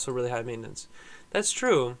somehow are also really high maintenance. That's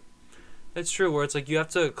true. That's true. Where it's like you have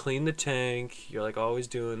to clean the tank. You're like always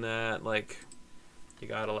doing that. Like you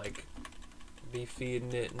gotta like be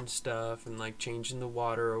feeding it and stuff and like changing the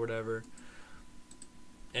water or whatever.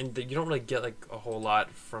 and you don't really get like a whole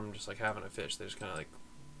lot from just like having a fish. They just kind of like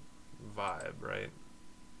vibe, right?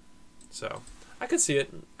 So I could see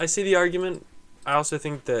it. I see the argument. I also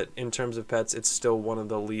think that in terms of pets, it's still one of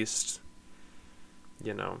the least,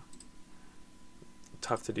 you know,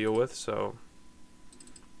 tough to deal with. So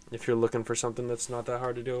if you're looking for something that's not that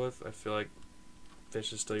hard to deal with, I feel like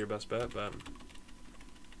fish is still your best bet. But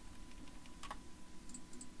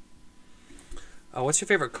what's your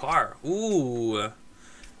favorite car? Ooh,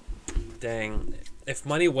 dang. If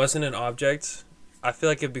money wasn't an object, I feel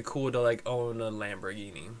like it'd be cool to like own a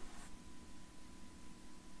Lamborghini.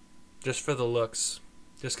 Just for the looks,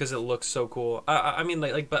 just because it looks so cool. I mean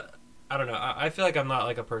but I don't know. I feel like I'm not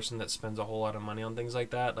like a person that spends a whole lot of money on things like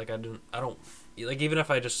that. Like I don't like, even if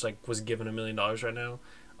I just like was given $1 million right now,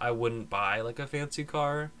 I wouldn't buy like a fancy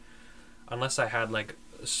car unless I had like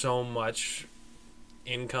so much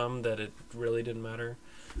income that it really didn't matter.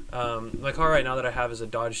 My car right now that I have is a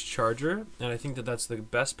Dodge Charger, and I think that that's the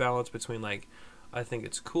best balance between like, I think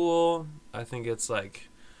it's cool, I think it's like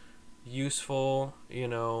useful, you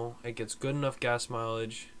know, it gets good enough gas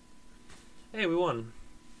mileage. Hey, we won.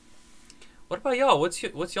 What about y'all? What's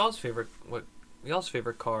y'all's favorite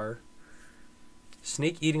car?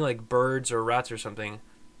 Snake eating like birds or rats or something.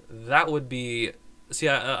 That would be. See,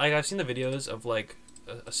 I've seen the videos of like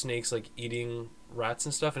snakes like eating rats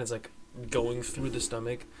and stuff, and it's like going through the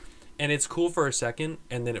stomach, and it's cool for a second,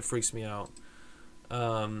 and then it freaks me out.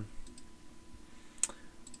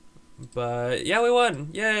 But yeah, we won.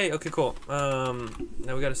 Yay. Okay, cool. Now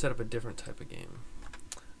we got to set up a different type of game.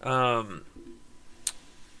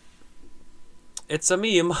 It's a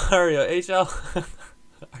me, Mario. HL.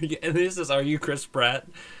 Are you Chris Pratt?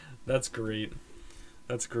 That's great.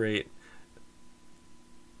 That's great.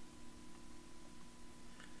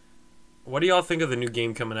 What do y'all think of the new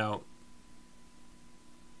game coming out?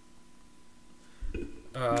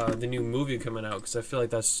 The new movie coming out, because I feel like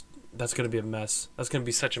that's gonna be a mess. That's gonna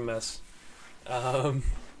be such a mess. HLR,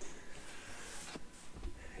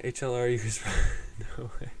 you Chris Pratt?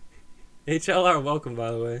 No way. HLR, welcome,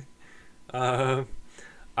 by the way.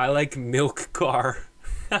 I like Milk Car.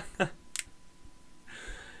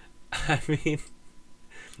 I mean,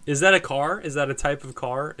 is that a car? Is that a type of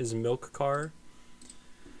car? Is Milk Car?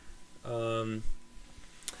 So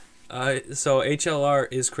HLR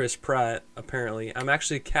is Chris Pratt, apparently. I'm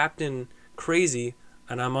actually Captain Crazy,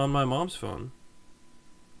 and I'm on my mom's phone.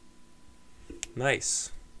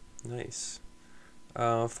 Nice. Nice.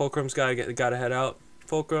 Fulcrum's gotta head out.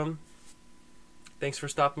 Fulcrum, thanks for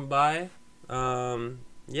stopping by.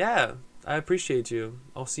 Yeah, I appreciate you.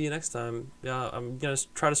 I'll see you next time. Yeah, I'm gonna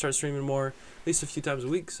try to start streaming more, at least a few times a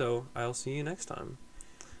week, so I'll see you next time.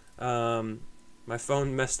 My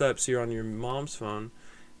phone messed up, so you're on your mom's phone.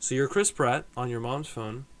 So you're Chris Pratt on your mom's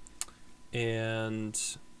phone, and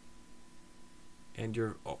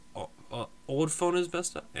your old phone is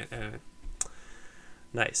messed up.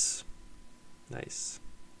 Nice. Nice.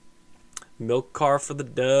 Milk Car for the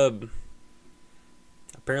dub.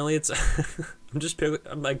 Apparently it's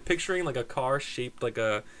I'm like picturing like a car shaped like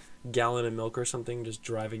a gallon of milk or something just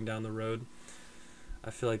driving down the road.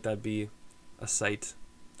 I feel like that'd be a sight.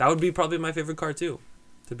 That would be probably my favorite car too,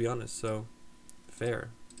 to be honest. So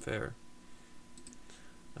fair.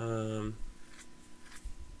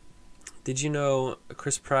 Did you know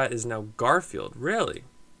Chris Pratt is now Garfield? Really?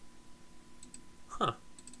 Huh.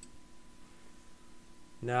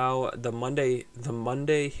 Now the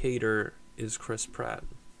Monday hater is Chris Pratt.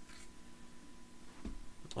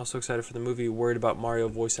 Also excited for the movie, worried about Mario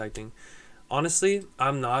voice acting. Honestly,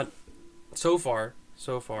 I'm not. So far,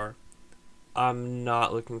 I'm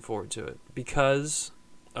not looking forward to it because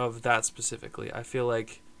of that specifically. I feel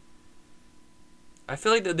like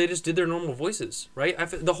that they just did their normal voices, right?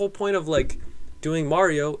 The whole point of like doing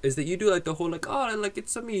Mario is that you do like the whole like, oh, like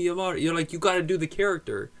it's a me, Mario. You're like, you got to do the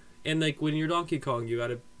character, and like when you're Donkey Kong, you got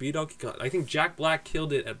to be Donkey Kong. I think Jack Black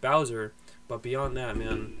killed it at Bowser, but beyond that,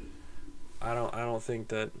 man, I don't think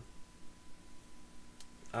that.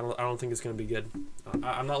 I don't think it's gonna be good.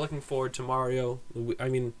 I'm not looking forward to Mario. I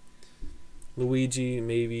mean, Luigi,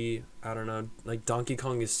 maybe. I don't know. Like Donkey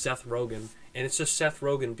Kong is Seth Rogen, and it's just Seth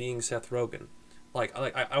Rogen being Seth Rogen. Like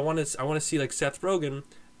I want to see like Seth Rogen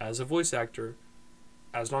as a voice actor,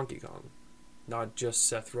 as Donkey Kong, not just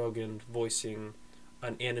Seth Rogen voicing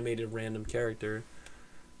an animated random character.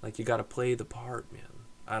 Like you got to play the part, man.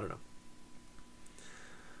 I don't know.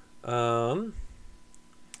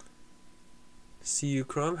 See you,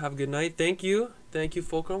 Crumb. Have a good night. Thank you,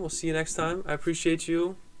 Fulcrum. We'll see you next time. I appreciate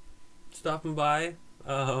you stopping by.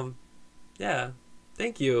 Yeah,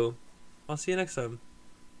 thank you. I'll see you next time.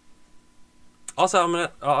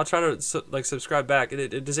 Also, I'll try to like subscribe back.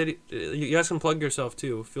 You guys can plug yourself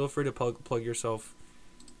too. Feel free to plug yourself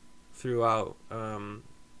throughout.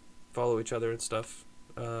 Follow each other and stuff.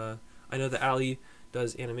 I know that Ali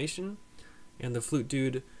does animation, and the Flute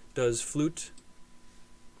Dude does flute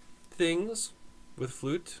things with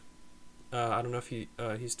flute. I don't know if he's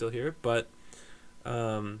still here, but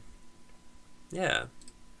yeah.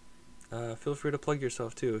 Feel free to plug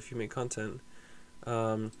yourself too if you make content.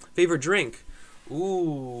 Favorite drink?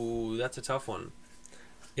 Ooh, that's a tough one.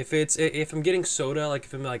 If I'm getting soda, like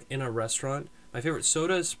if I'm like in a restaurant, my favorite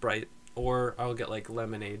soda is Sprite, or I'll get like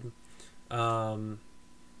lemonade.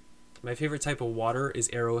 My favorite type of water is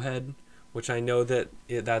Arrowhead, which I know that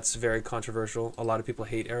that's very controversial. A lot of people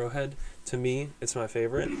hate Arrowhead. To me, it's my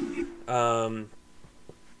favorite.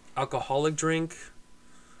 Alcoholic drink.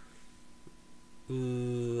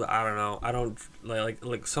 Ooh, I don't know. I don't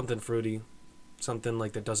like something fruity, something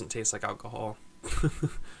like that doesn't taste like alcohol.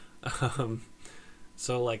 um,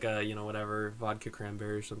 so like whatever vodka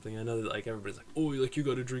cranberry or something. I know that like everybody's like, oh, like you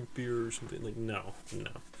got to drink beer or something. Like no.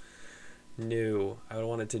 I would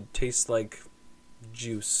want it to taste like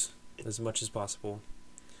juice as much as possible.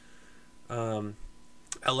 I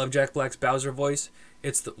love Jack Black's Bowser voice.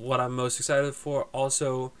 It's what I'm most excited for.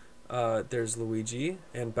 Also, there's Luigi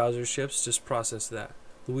and Bowser ships. Just process that.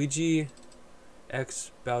 Luigi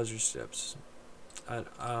X Bowser ships.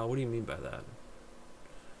 What do you mean by that?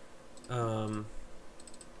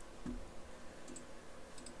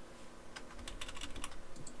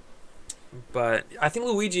 But I think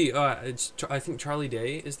Luigi. I think Charlie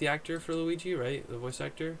Day is the actor for Luigi, right? The voice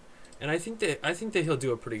actor, and I think that he'll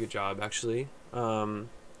do a pretty good job actually. He'll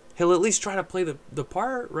at least try to play the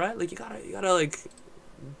part, right? Like you gotta like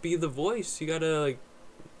be the voice. You gotta like,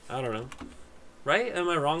 I don't know, right? Am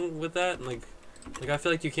I wrong with that? Like I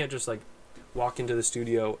feel like you can't just like walk into the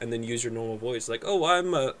studio and then use your normal voice. Like, oh,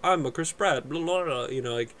 I'm a Chris Pratt, blah blah blah. You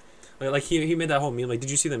know, like he made that whole meme. Like, did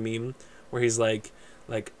you see the meme where he's like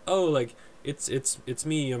oh, like it's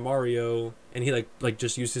me, Mario, and he like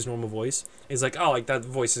just used his normal voice. He's like, oh, like that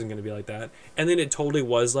voice isn't gonna be like that, and then it totally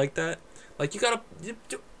was like that. Like you gotta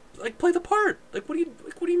like play the part. Like what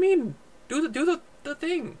do you mean? Do the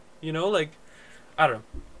thing. You know, like I don't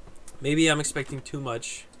know. Maybe I'm expecting too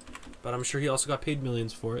much, but I'm sure he also got paid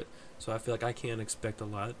millions for it. So I feel like I can't expect a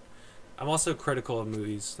lot. I'm also critical of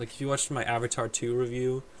movies. Like if you watched my Avatar 2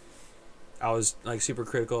 review, I was like super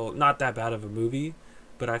critical. Not that bad of a movie,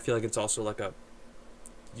 but I feel like it's also like a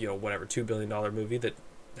whatever $2 billion movie that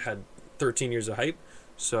had 13 years of hype.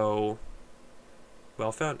 So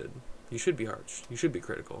well founded. You should be harsh. You should be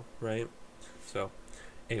critical, right? So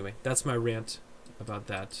anyway, that's my rant about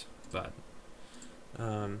that. But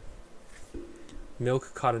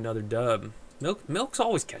Milk caught another dub. Milk's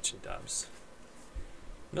always catching dubs.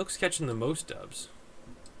 Milk's catching the most dubs.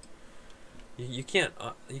 You can't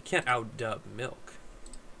out dub Milk,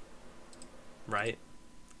 right?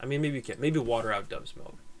 I mean, maybe you can. Maybe water out dubs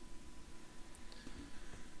Milk.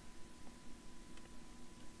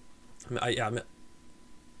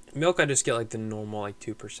 Milk I just get like the normal like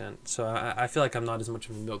 2%. So I feel like I'm not as much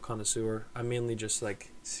of a milk connoisseur. I'm mainly just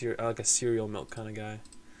like a cereal milk kind of guy.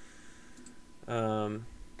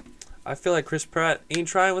 I feel like Chris Pratt ain't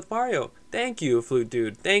trying with Mario. Thank you, Flute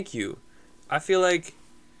Dude. Thank you. I feel like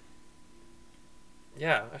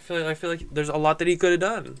there's a lot that he could have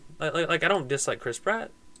done. Like I don't dislike Chris Pratt.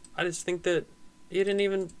 I just think that he didn't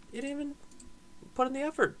even put in the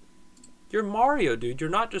effort. You're Mario, dude. You're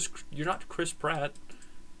not Chris Pratt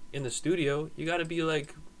in the studio. You got to be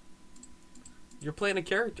like you're playing a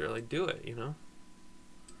character. Like do it, you know?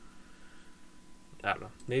 I don't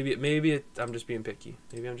know. Maybe I'm just being picky.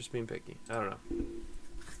 I don't know.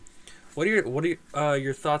 What are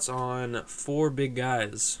your thoughts on Four Big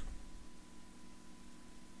Guys?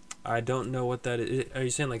 I don't know what that is. Are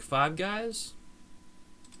you saying like Five Guys?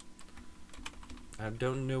 I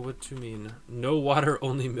don't know what you mean. No water,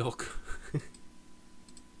 only milk.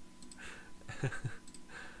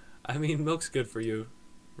 I mean, milk's good for you,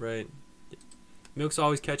 right? Milk's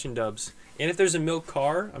always catching dubs. And if there's a milk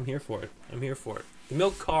car, I'm here for it. The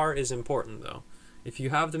milk car is important, though. If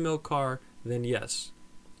you have the milk car, then yes,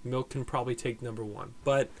 milk can probably take number one.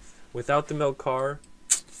 But without the milk car,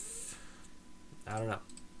 I don't know.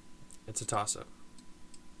 It's a toss-up.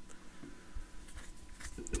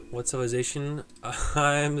 What civilization?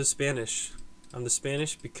 I'm the Spanish. I'm the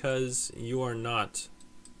Spanish because you are not,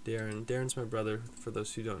 Darren. Darren's my brother, for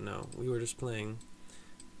those who don't know. We were just playing,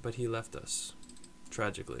 but he left us,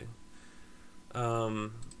 tragically.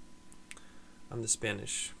 I'm the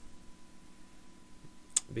Spanish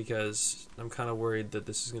because I'm kind of worried that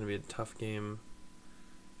this is going to be a tough game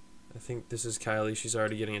I think this is Kylie. She's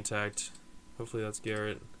already getting attacked. Hopefully that's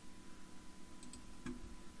Garrett.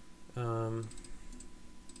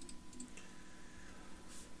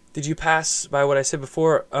 Did you pass by what I said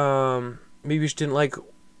before? Maybe you just didn't like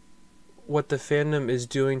what the fandom is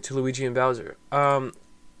doing to Luigi and Bowser. I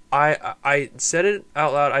said it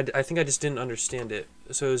out loud. I think I just didn't understand it.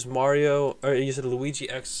 So it was Mario, or you said Luigi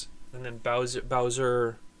X, and then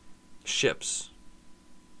Bowser ships.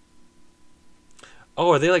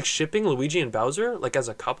 Oh, are they like shipping Luigi and Bowser like as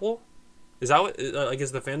a couple? Is that what like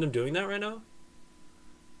is the fandom doing that right now?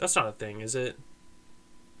 That's not a thing, is it?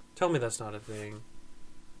 Tell me that's not a thing.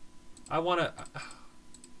 I won't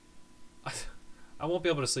be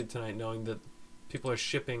able to sleep tonight knowing that people are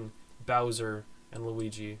shipping Bowser and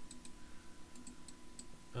Luigi.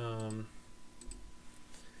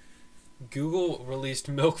 Google released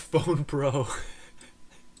Milk Phone Pro.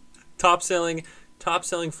 top selling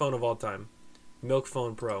phone of all time. Milk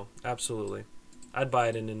Phone Pro, absolutely. I'd buy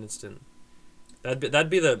it in an instant. That'd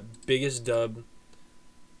be the biggest dub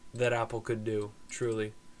that Apple could do,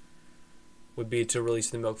 truly. Would be to release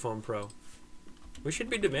the Milk Phone Pro. We should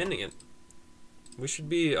be demanding it. We should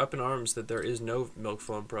be up in arms that there is no Milk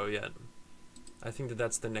Phone Pro yet. I think that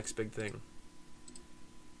that's the next big thing.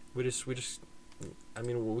 We should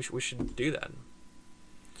do that.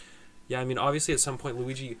 Yeah, I mean, obviously at some point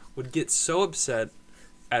Luigi would get so upset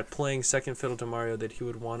at playing second fiddle to Mario that he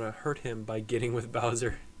would want to hurt him by getting with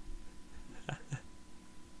Bowser.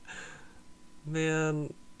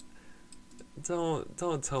 Man,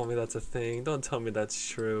 don't tell me that's a thing. Don't tell me that's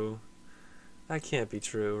true. That can't be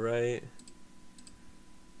true, right?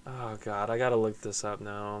 Oh God, I gotta look this up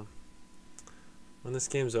now. When this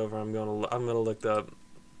game's over, I'm gonna look up.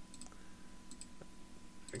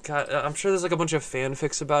 God, I'm sure there's like a bunch of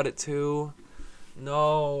fanfics about it too.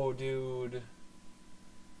 No, dude.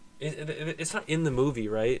 It's not in the movie,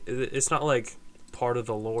 right? It's not like part of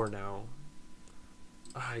the lore now.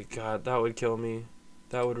 Oh God, that would kill me.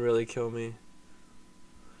 That would really kill me.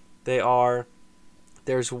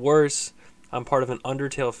 There's worse. I'm part of an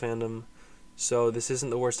Undertale fandom, so this isn't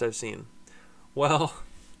the worst I've seen. Well,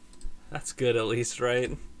 that's good at least,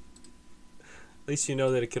 right? At least you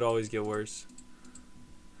know that it could always get worse.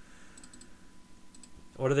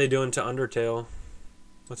 What are they doing to Undertale?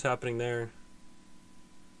 What's happening there?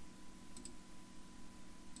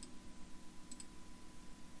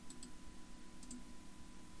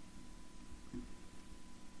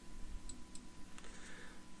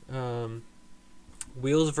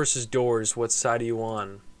 Wheels versus doors. What side are you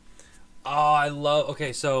on? Oh,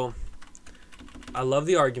 okay, so I love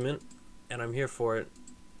the argument, and I'm here for it.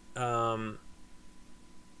 What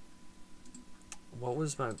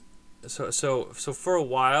was my... So for a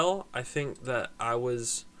while, I think that I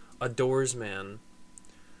was a doors man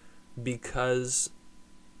because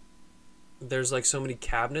there's like so many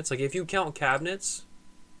cabinets. Like if you count cabinets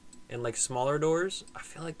and like smaller doors, I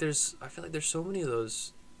feel like there's so many of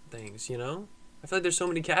those things, you know? I feel like there's so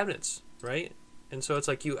many cabinets, right? And so it's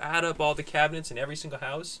like you add up all the cabinets in every single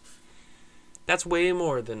house. That's way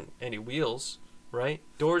more than any wheels, right?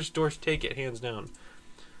 Doors take it hands down.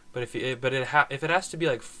 But if it has to be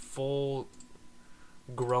like full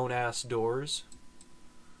grown ass doors,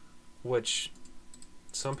 which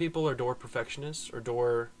some people are door perfectionists or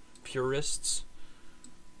door purists,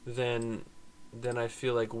 then I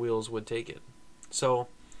feel like wheels would take it. So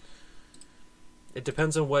it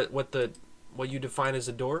depends on what you define as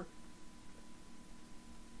a door.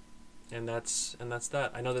 And that's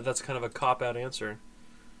that. I know that that's kind of a cop-out answer,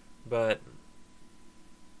 but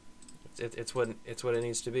it's what it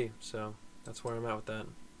needs to be. So that's where I'm at with that.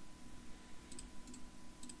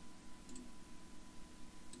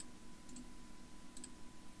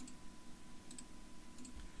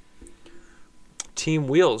 Team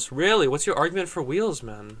wheels. Really? What's your argument for wheels,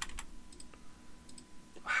 man?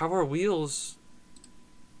 How are wheels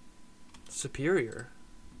superior?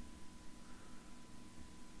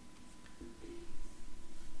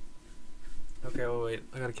 Okay, wait.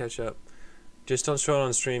 I gotta catch up. Just don't show it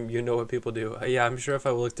on stream. You know what people do. Yeah, I'm sure if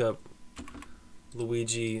I looked up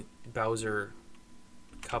Luigi Bowser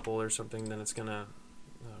couple or something, then it's gonna...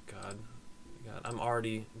 Oh, God. I'm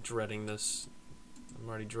already dreading this. I'm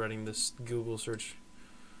already dreading this Google search.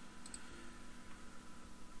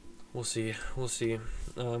 We'll see. We'll see.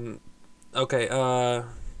 Okay, I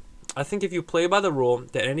think if you play by the rule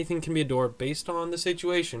that anything can be a door based on the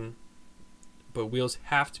situation, but wheels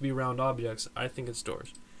have to be round objects, I think it's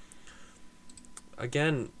doors.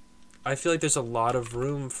 Again, I feel like there's a lot of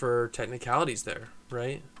room for technicalities there,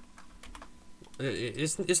 right?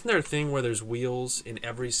 Isn't there a thing where there's wheels in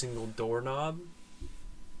every single doorknob,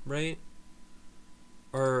 right?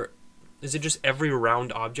 Or Is it just every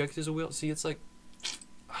round object is a wheel? See, it's like,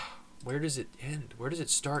 where does it end? Where does it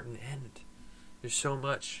start and end? There's so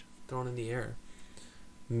much thrown in the air.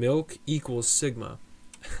 Milk equals sigma.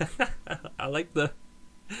 I like the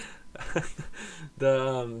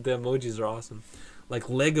the emojis are awesome. Like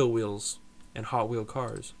Lego wheels and Hot Wheel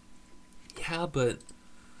cars. Yeah, but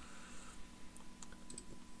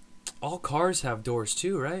all cars have doors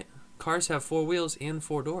too, right? Cars have 4 wheels and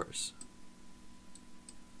 4 doors.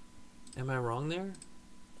 Am I wrong there?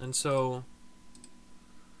 And so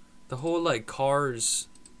the whole like cars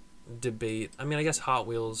debate, I mean, I guess Hot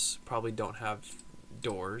Wheels probably don't have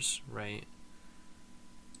doors, right?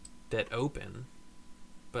 That open.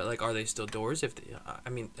 But like, are they still doors? If they, I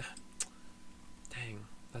mean, dang,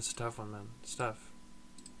 that's a tough one, man. It's tough.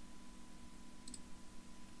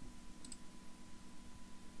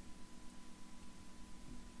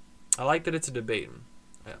 I like that it's a debate.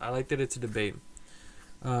 I like that it's a debate.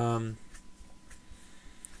 I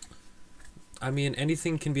mean,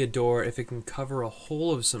 anything can be a door if it can cover a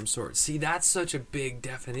hole of some sort. See, that's such a big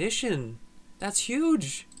definition. That's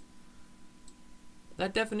huge.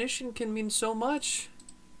 That definition can mean so much.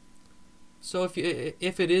 So if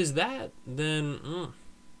it is that, then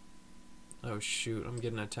oh shoot, I'm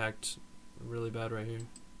getting attacked really bad right here.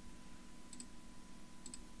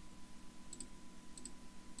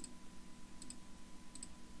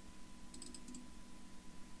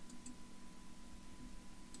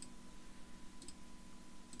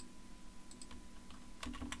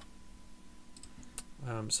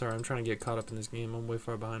 Sorry, I'm trying to get caught up in this game. I'm way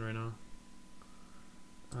far behind right now.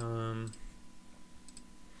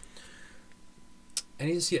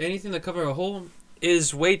 Anything that cover a hole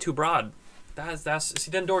is way too broad. See,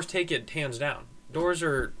 then doors take it hands down. Doors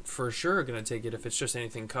are for sure gonna take it if it's just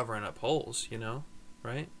anything covering up holes, you know,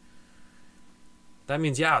 right? That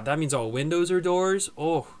means all windows are doors.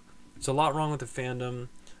 Oh, there's a lot wrong with the fandom.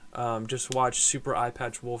 Just watch Super Eye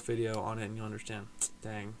Patch Wolf video on it and you'll understand.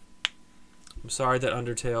 Dang. I'm sorry that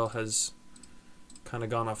Undertale has kind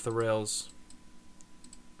of gone off the rails.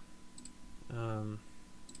 I'm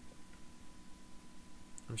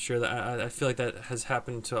sure that I feel like that has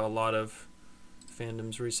happened to a lot of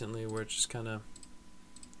fandoms recently, where it's just kind of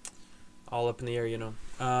all up in the air, you know.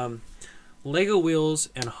 Lego wheels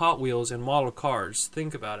and Hot Wheels and model cars.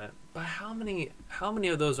 Think about it. But how many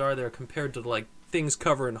of those are there compared to like things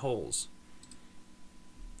covering holes?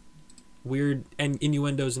 Weird and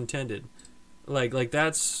innuendos intended. Like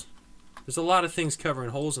there's a lot of things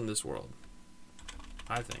covering holes in this world,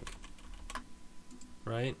 I think.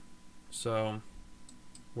 Right? So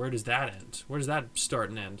where does that end? Where does that start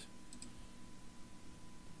and end?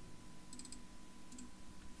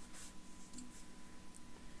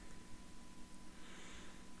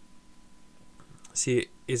 See,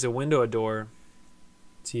 is a window a door?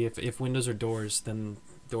 See, if windows are doors, then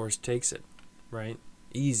doors takes it, right?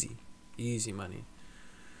 Easy money.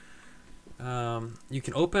 You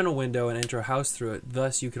can open a window and enter a house through it.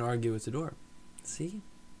 Thus, you can argue it's a door. See?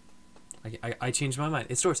 I changed my mind.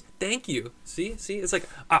 It's doors. Thank you. See? It's like,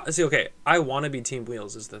 see, okay, I want to be Team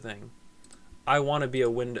Wheels is the thing. I want to be a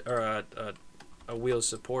Wheels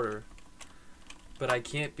supporter, but I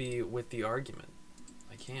can't be with the argument.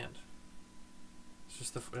 I can't. It's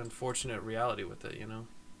just the unfortunate reality with it, you know?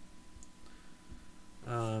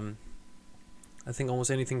 I think almost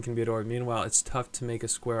anything can be a door. Meanwhile, it's tough to make a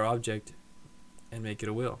square object and make it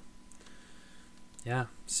a wheel. Yeah,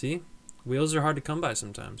 see? Wheels are hard to come by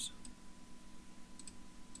sometimes.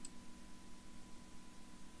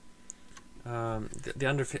 The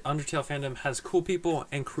Undertale fandom has cool people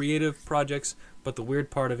and creative projects, but the weird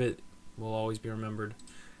part of it will always be remembered.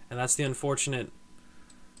 And that's the unfortunate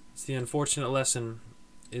lesson,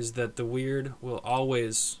 is that the weird will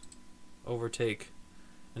always overtake.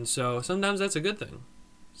 And so sometimes that's a good thing.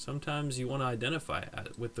 Sometimes you want to identify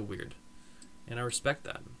with the weird. And I respect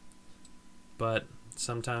that. But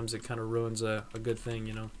sometimes it kind of ruins a good thing,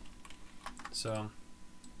 you know? So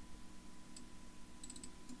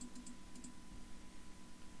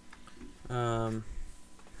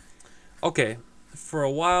okay, for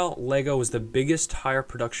a while, Lego was the biggest tire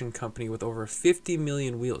production company with over 50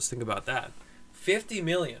 million wheels. Think about that. 50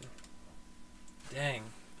 million. Dang,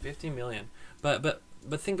 50 million. But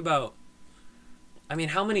think about, I mean,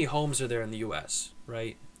 how many homes are there in the US,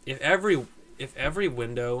 right? If every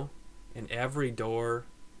window and every door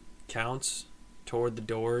counts toward the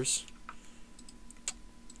doors,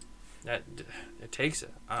 that it takes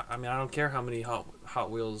it. I mean, I don't care how many Hot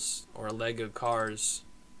Wheels or Lego cars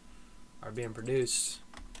are being produced.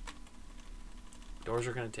 Doors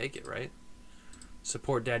are going to take it, right?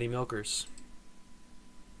 Support Daddy Milkers.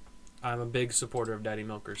 I'm a big supporter of Daddy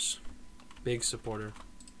Milkers. Big supporter.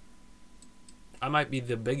 I might be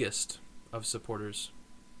the biggest of supporters.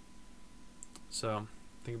 So,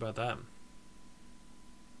 think about that.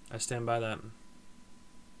 I stand by that.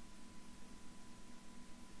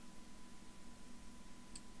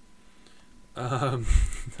 Okay,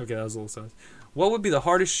 that was a little sus. What would be the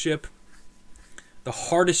hardest ship? The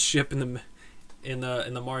hardest ship in the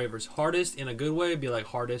Marioverse. Hardest in a good way would be like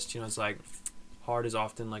hardest. You know, it's like hard is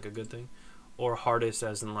often like a good thing, or hardest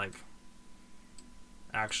as in like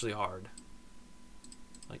actually hard,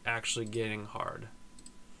 like actually getting hard.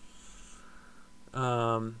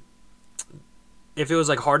 If it was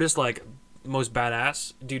like hardest, like most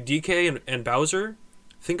badass, dude, DK and Bowser.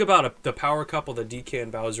 Think about the power couple that DK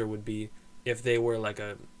and Bowser would be if they were like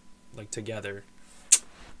together.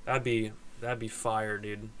 That'd be fire,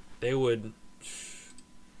 dude.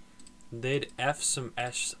 They'd F some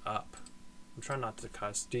S up. I'm trying not to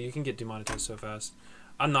cuss. Dude, you can get demonetized so fast.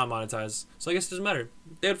 I'm not monetized, so I guess it doesn't matter.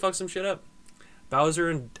 They would fuck some shit up. Bowser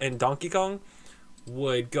and Donkey Kong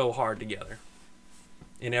would go hard together.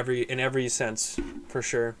 In every sense, for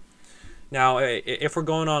sure. Now, if we're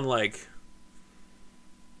going on like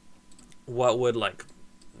what would like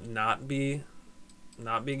not be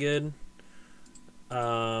good,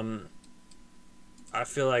 I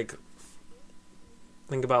feel like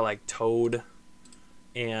think about like Toad,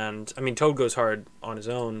 and I mean Toad goes hard on his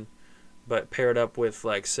own, but paired up with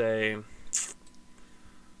like say,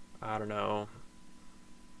 I don't know.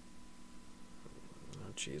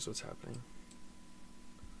 Oh jeez, what's happening?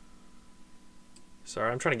 Sorry,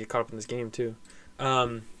 I'm trying to get caught up in this game too.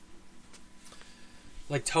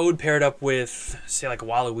 Like Toad paired up with say like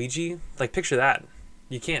Waluigi. Like picture that.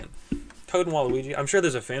 You can't. Toad and Waluigi. I'm sure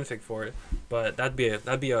there's a fanfic for it, but that'd be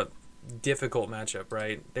a difficult matchup,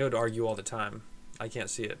 right? They would argue all the time. I can't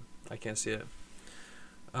see it.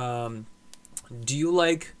 Do you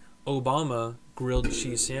like Obama grilled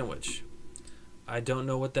cheese sandwich? I don't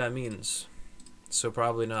know what that means, so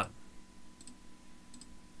probably not.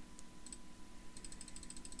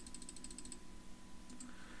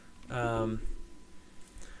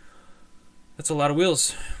 That's a lot of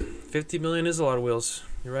wheels. 50 million is a lot of wheels.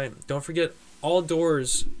 You're right. Don't forget all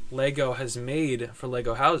doors Lego has made for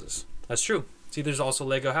Lego houses. That's true. See, there's also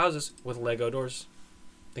Lego houses with Lego doors.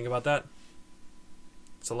 Think about that.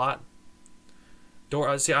 It's a lot.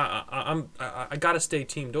 See, I gotta stay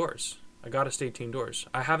team doors.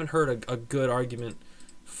 I haven't heard a good argument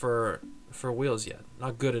for wheels yet.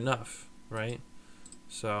 Not good enough, right?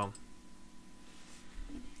 So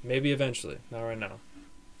maybe eventually. Not right now.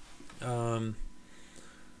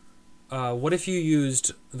 What if you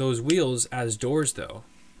used those wheels as doors, though?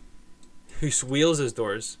 Use wheels as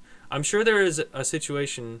doors. I'm sure there is a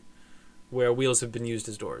situation where wheels have been used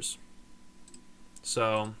as doors.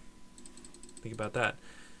 So think about that.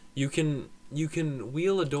 You can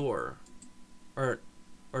wheel a door, or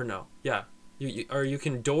no, yeah. You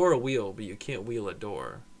can door a wheel, but you can't wheel a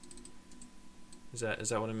door. Is that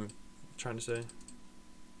what I'm trying to say?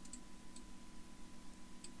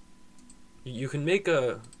 You can make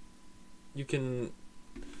you can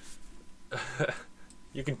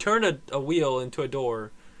turn a wheel into a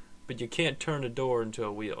door, but you can't turn a door into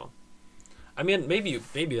a wheel. I mean, maybe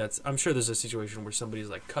that's. I'm sure there's a situation where somebody's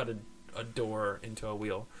like cut a door into a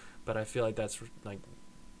wheel, but I feel like that's like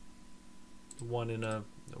one in a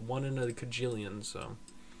cajillion. So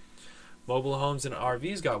mobile homes and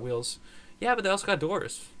RVs got wheels, yeah, but they also got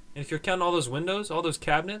doors. And if you're counting all those windows, all those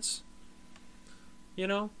cabinets, you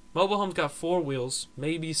know. Mobile homes got 4 wheels,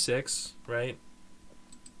 maybe 6, right?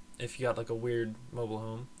 If you got like a weird mobile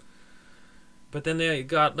home. But then they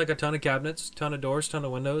got like a ton of cabinets, ton of doors, ton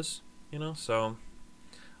of windows, you know? So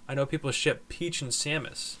I know people ship Peach and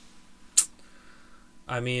Samus.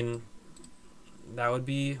 I mean, that would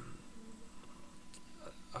be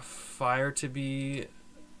a fire to be.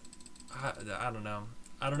 I don't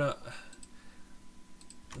know.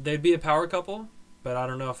 They'd be a power couple. But I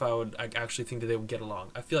don't know if I actually think that they would get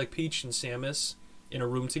along. I feel like Peach and Samus in a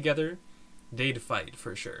room together, they'd fight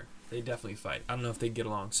for sure. They'd definitely fight. I don't know if they'd get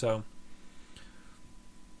along. So,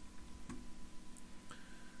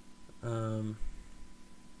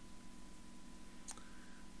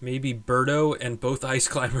 maybe Birdo and both ice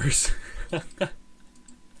climbers.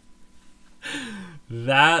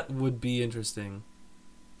 That would be interesting.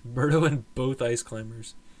 Birdo and both ice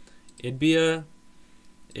climbers. It'd be an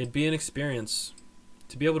experience.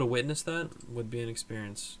 To be able to witness that would be an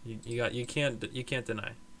experience. You can't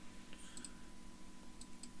deny.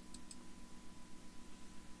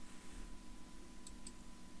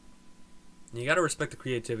 You got to respect the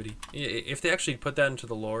creativity. If they actually put that into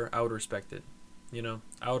the lore, I would respect it. You know,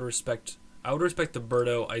 I would respect I would respect the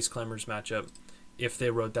Birdo Ice Climbers matchup if they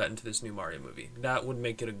wrote that into this new Mario movie. That would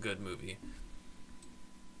make it a good movie.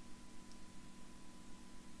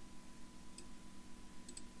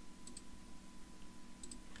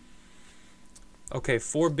 Okay,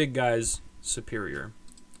 Four Big Guys superior.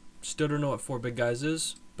 Still don't know what Four Big Guys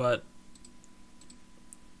is, but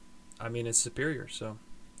I mean it's superior, so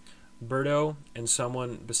Birdo and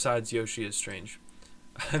someone besides Yoshi is strange.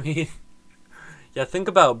 I mean, yeah, think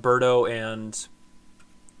about Birdo and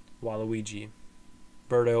Waluigi.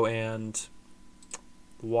 Birdo and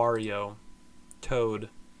Wario. Toad.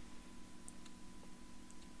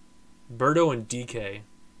 Birdo and DK.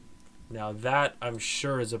 Now that, I'm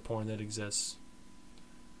sure, is a porn that exists.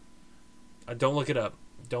 Don't look it up.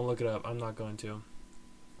 Don't look it up. I'm not going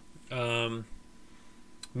to.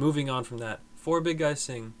 Moving on from that. Four Big Guys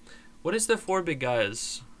sing. What is the Four Big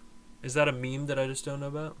Guys? Is that a meme that I just don't know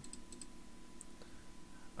about?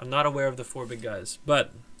 I'm not aware of the Four Big Guys,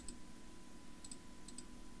 but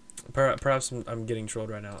perhaps I'm getting trolled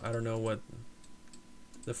right now. I don't know what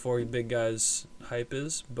the Four Big Guys hype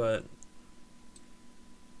is, but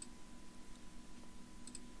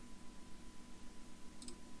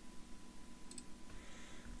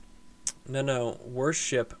no,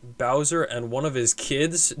 worship Bowser and one of his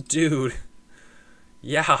kids, dude.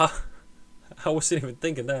 Yeah, I wasn't even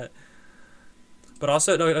thinking that. But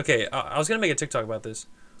also, no, okay, I was gonna make a TikTok about this.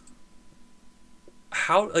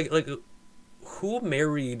 How, like, who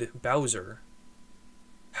married Bowser?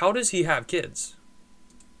 How does he have kids?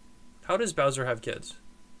 How does Bowser have kids?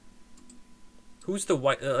 Who's the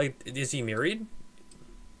white, like, is he married?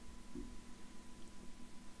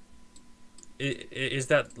 Is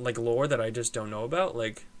that, like, lore that I just don't know about?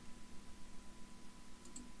 Like,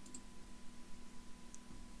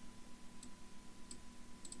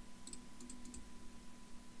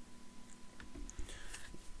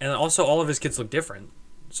 and also all of his kids look different.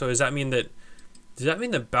 So does that mean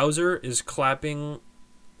that Bowser is clapping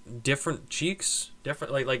different cheeks?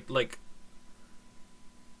 Different, like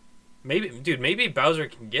maybe, dude, maybe Bowser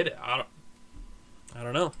can get it. I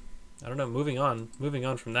don't know. I don't know. Moving on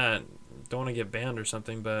from that. Don't want to get banned or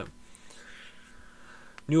something, but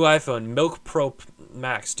new iPhone, Milk Pro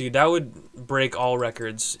Max. Dude, that would break all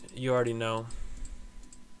records. You already know.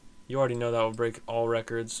 You already know that would break all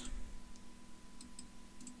records.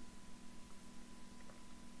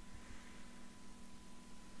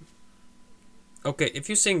 Okay, if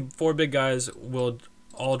you sing Four Big Guys, we'll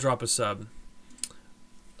all drop a sub.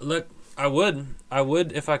 Look, I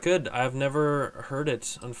would if I could. I've never heard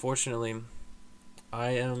it, unfortunately. I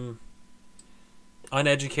am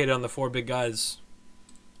uneducated on the Four Big Guys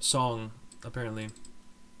song, apparently.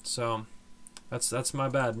 So, that's my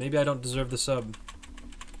bad. Maybe I don't deserve the sub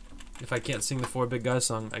if I can't sing the Four Big Guys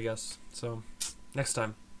song, I guess. So, next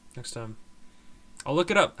time. I'll look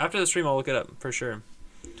it up. After the stream, I'll look it up, for sure.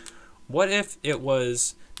 What if it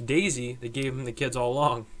was Daisy that gave him the kids all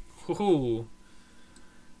along? Ooh.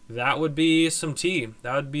 That would be some tea.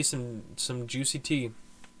 That would be some juicy tea.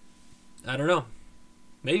 I don't know.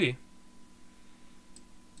 Maybe.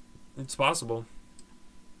 It's possible.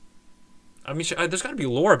 I mean, there's got to be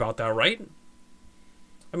lore about that, right?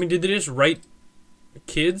 I mean, did they just write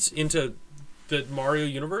kids into the Mario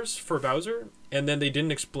universe for Bowser, and then they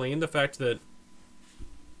didn't explain the fact that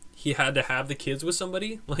he had to have the kids with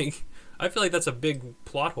somebody? Like, I feel like that's a big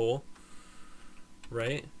plot hole,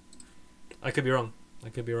 right? I could be wrong.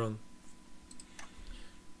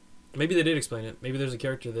 Maybe they did explain it. Maybe there's a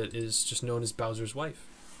character that is just known as Bowser's wife.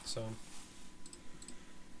 So,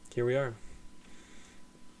 here we are.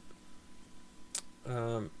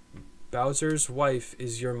 Bowser's wife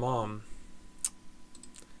is your mom.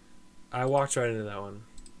 I walked right into that one.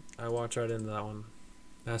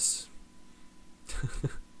 That's...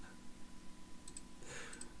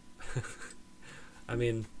 I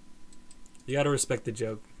mean, you gotta respect the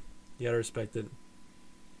joke. You gotta respect it.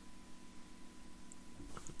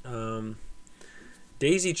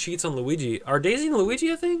 Daisy cheats on Luigi. Are Daisy and Luigi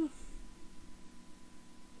a thing?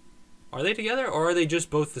 Are they together, or are they just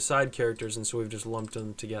both the side characters and so we've just lumped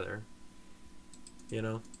them together? You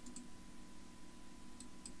know?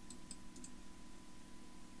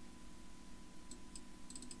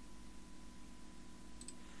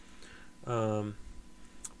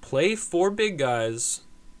 Play Four Big Guys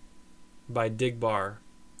by Digbar.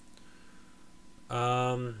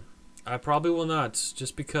 I probably will not,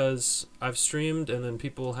 just because I've streamed and then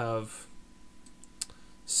people have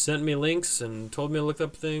sent me links and told me to look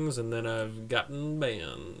up things, and then I've gotten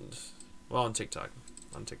banned. Well, on TikTok.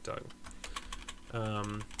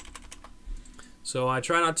 So I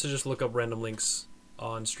try not to just look up random links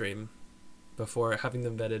on stream. before having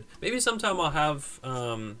them vetted. Maybe sometime I'll have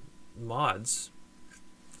mods.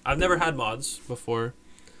 I've never had mods before,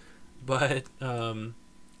 but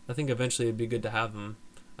I think eventually it'd be good to have them,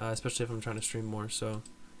 especially if I'm trying to stream more. So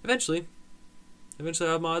eventually I'll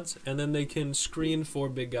have mods, and then they can screen for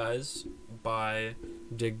big guys by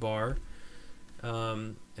Digbar,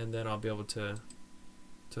 and then I'll be able to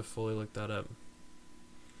fully look that up.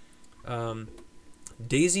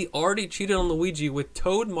 Daisy already cheated on Luigi with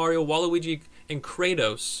Toad, Mario, Waluigi, and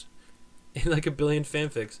Kratos in like a billion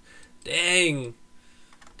fanfics. Dang,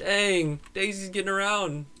 Daisy's getting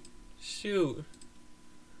around. Shoot.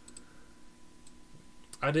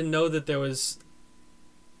 I didn't know that there was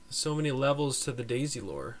so many levels to the Daisy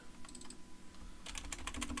lore.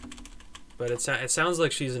 But it sounds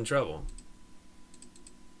like she's in trouble.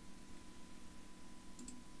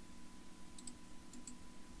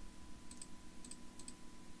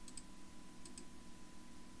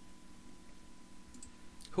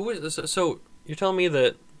 Who is this? So you're telling me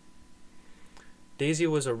that Daisy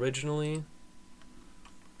was originally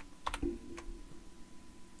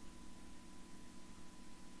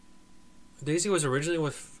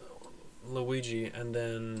with Luigi and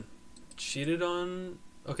then cheated on.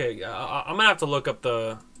 Okay, I'm gonna have to look up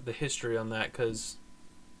the history on that, because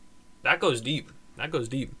that goes deep.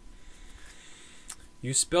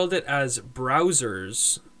 You spelled it as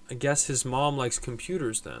browsers. I guess his mom likes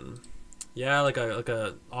computers then. Yeah, like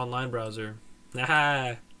a online browser.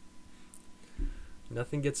 Nah.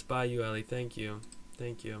 Nothing gets by you, Ellie. Thank you.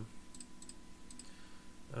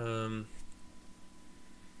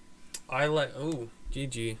 I like. Oh,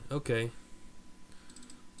 GG. Okay.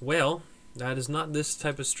 Well, that is not this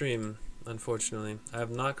type of stream, unfortunately. I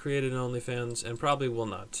have not created an OnlyFans and probably will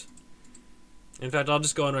not. In fact, I'll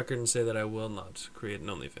just go on record and say that I will not create an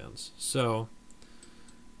OnlyFans. So,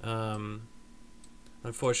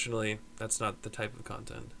 unfortunately, that's not the type of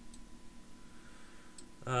content.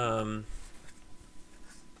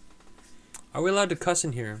 Are we allowed to cuss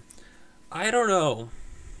in here? I don't know.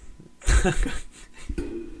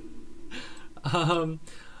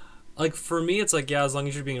 Like for me, it's like, yeah, as long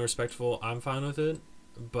as you're being respectful, I'm fine with it.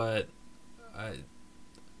 But I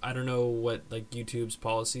don't know what like YouTube's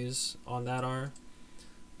policies on that are.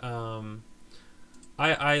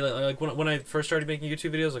 I like when I first started making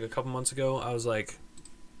YouTube videos like a couple months ago, I was like,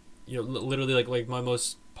 you know, literally like my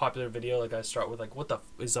most popular video, like I start with like, what the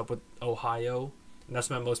is up with Ohio, and that's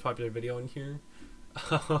my most popular video in here.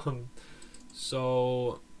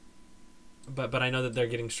 So, but I know that they're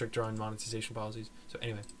getting stricter on monetization policies. So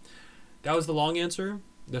anyway, that was the long answer.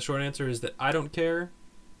 The short answer is that I don't care.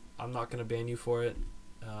 I'm not gonna ban you for it.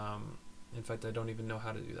 In fact, I don't even know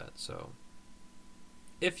how to do that. So,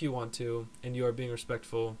 if you want to and you are being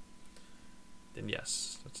respectful, then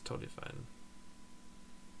yes, that's totally fine.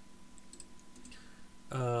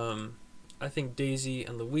 I think Daisy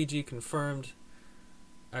and Luigi confirmed.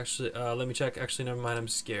 Actually, let me check. Actually, never mind. I'm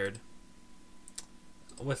scared.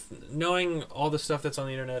 With knowing all the stuff that's on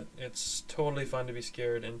the internet, it's totally fine to be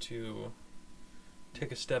scared and to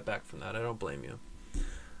take a step back from that. I don't blame you.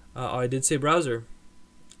 Oh, I did say browser.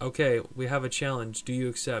 Okay, we have a challenge. Do you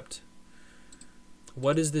accept?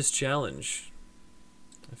 What is this challenge?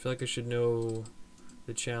 I feel like I should know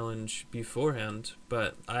the challenge beforehand,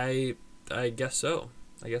 but I guess so.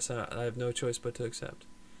 I guess I have no choice but to accept.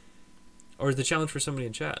 Or is the challenge for somebody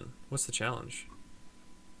in chat? What's the challenge?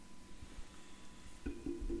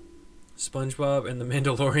 SpongeBob and the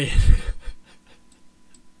Mandalorian.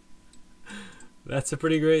 That's a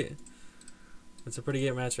pretty great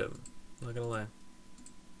matchup. Not gonna lie.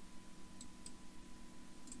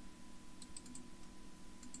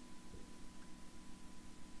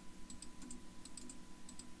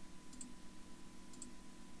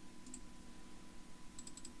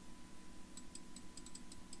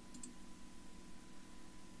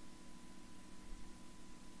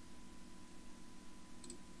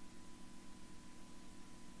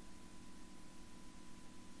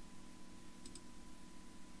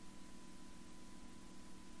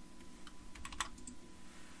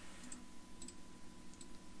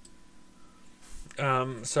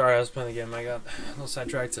 Sorry, I was playing the game. I got a little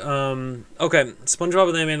sidetracked. Okay, SpongeBob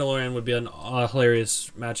and the Mandalorian would be a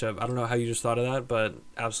hilarious matchup. I don't know how you just thought of that, but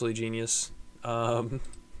absolutely genius. So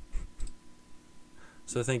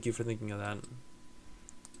thank you for thinking of that.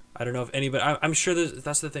 I don't know if anybody... I'm sure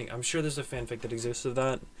that's the thing. I'm sure there's a fanfic that exists of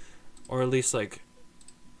that. Or at least, like...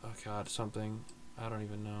 Oh, God, something. I don't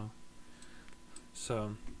even know.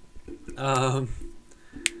 So... well,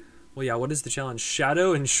 yeah, what is the challenge?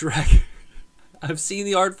 Shadow and Shrek... I've seen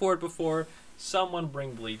the art for it before. Someone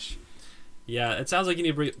bring bleach. Yeah, it sounds like you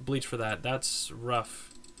need bleach for that. That's rough.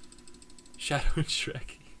 Shadow and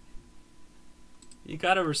Shrek. You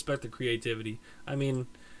gotta respect the creativity. I mean,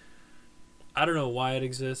 I don't know why it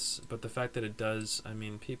exists, but the fact that it does, I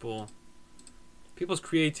mean, people's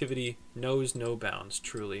creativity knows no bounds,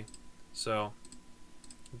 truly. So,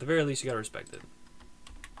 at the very least, you gotta respect it.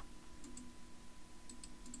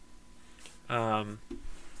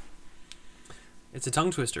 It's a tongue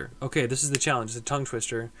twister. Okay, this is the challenge. It's a tongue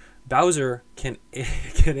twister. Bowser can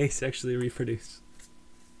asexually reproduce.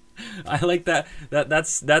 I like that.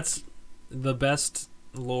 That's the best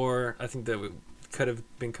lore I think that could have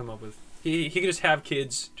been come up with. He could just have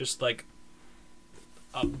kids just like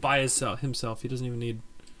by himself. He doesn't even need.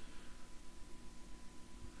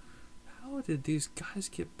 How did these guys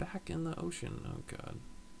get back in the ocean? Oh god.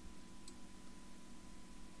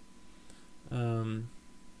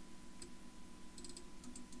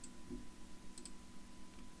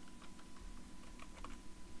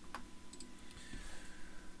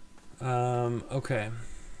 Okay.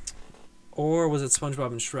 Or was it SpongeBob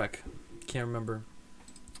and Shrek? Can't remember.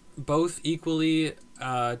 Both equally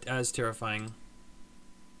as terrifying.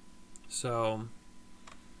 So,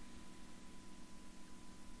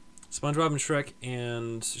 SpongeBob and Shrek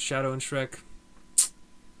and Shadow and Shrek,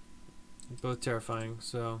 both terrifying.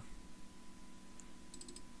 So,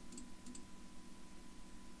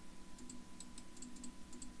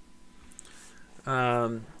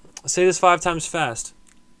 say this 5 times fast.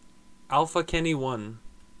 Alpha Kenny 1.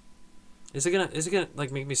 Is it gonna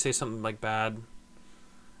like make me say something like bad?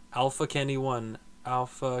 Alpha Kenny 1.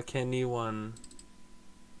 Alpha Kenny 1.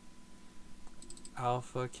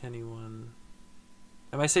 Alpha Kenny 1.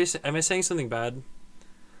 Am I saying something bad?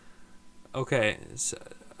 Okay, it's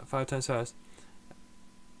 5 times fast.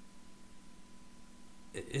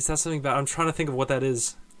 Is that something bad? I'm trying to think of what that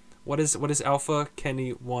is. What is Alpha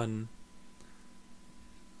Kenny 1?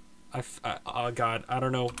 Oh god, I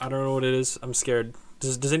don't know what it is. I'm scared.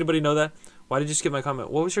 Does anybody know that? Why did you skip my comment?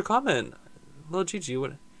 What was your comment? Little Gigi,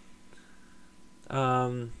 what?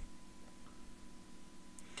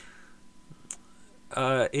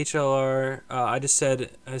 HLR. I said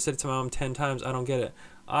it to my mom 10 times. I don't get it.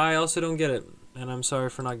 I also don't get it, and I'm sorry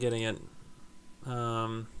for not getting it.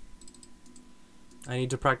 I need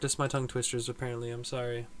to practice my tongue twisters. Apparently, I'm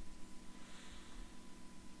sorry.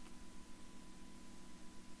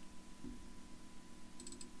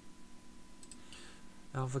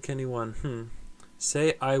 Alpha Kenny 1.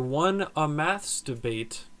 Say, I won a maths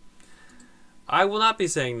debate. I will not be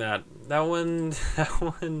saying that. That one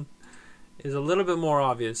is a little bit more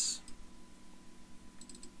obvious.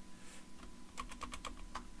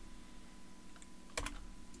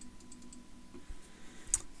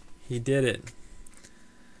 He did it.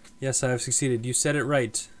 Yes, I have succeeded. You said it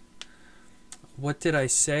right. What did I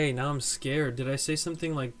say? Now I'm scared. Did I say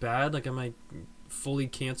something like bad? Like, am I fully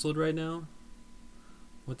canceled right now?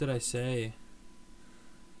 What did I say?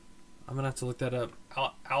 I'm gonna have to look that up.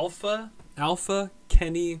 Alpha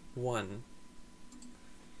Kenny 1.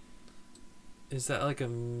 Is that like a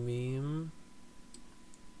meme?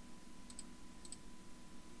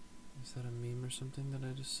 Is that a meme or something that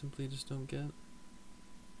I simply don't get?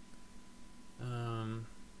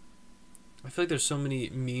 I feel like there's so many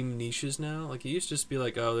meme niches now. Like, it used to just be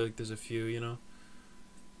like, oh, like there's a few, you know.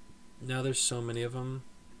 Now there's so many of them.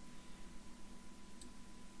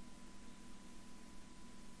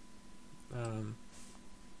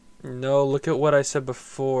 No, look at what I said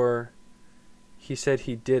before. He said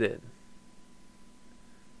he did it.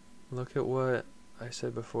 Look at what I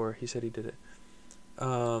said before. He said he did it.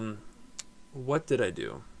 What did I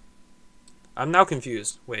do? I'm now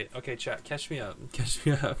confused. Wait, okay, chat. Catch me up. Catch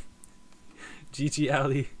me up. GG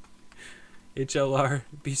Alley. HLR.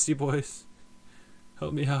 Beastie Boys.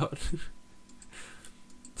 Help me out.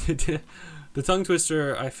 The tongue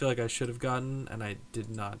twister I feel like I should have gotten, and I did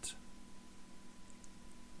not.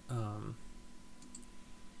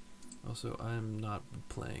 Also, I'm not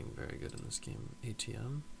playing very good in this game.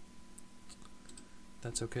 ATM.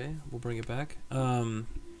 That's okay. We'll bring it back.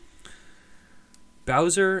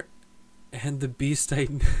 Bowser and the Beast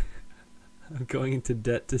Titan. I'm going into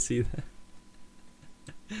debt to see that.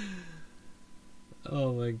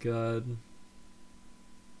 Oh my god.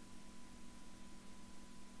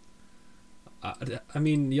 I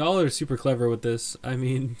mean, y'all are super clever with this. I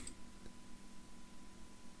mean...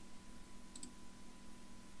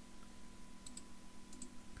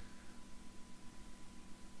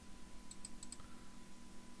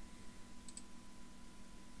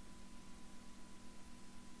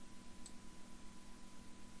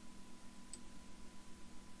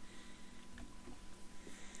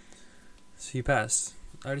 So you passed.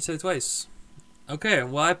 I already said it twice. Okay,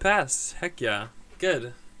 well I passed. Heck yeah.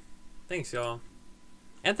 Good. Thanks, y'all.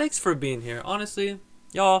 And thanks for being here. Honestly,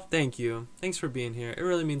 y'all, thank you. Thanks for being here. It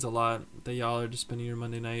really means a lot that y'all are just spending your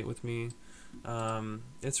Monday night with me.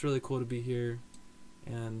 It's really cool to be here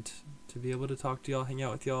and to be able to talk to y'all, hang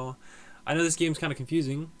out with y'all. I know this game's kind of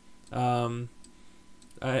confusing. It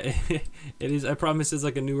is. I promise it's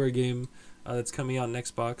like a newer game that's coming out on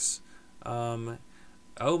Xbox.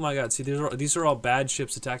 Oh my God! See, these are all bad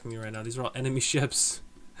ships attacking me right now. These are all enemy ships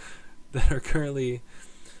that are currently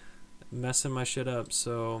messing my shit up.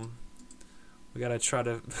 So we gotta try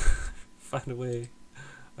to find a way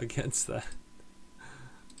against that.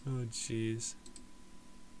 Oh jeez.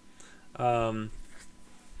 Do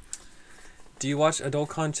you watch adult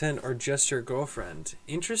content or just your girlfriend?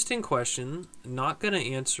 Interesting question. Not gonna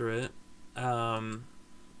answer it. But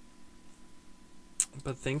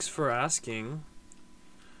thanks for asking.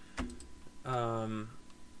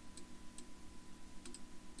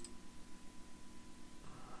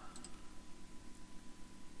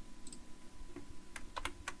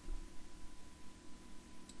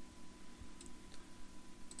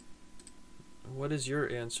 What is your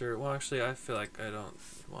answer? Well, actually, I feel like I don't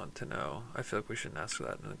want to know. I feel like we shouldn't ask for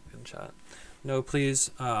that in chat. No, please.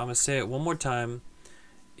 I'm gonna say it one more time.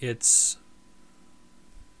 It's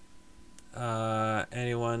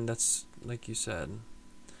anyone that's like you said.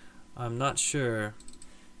 I'm not sure.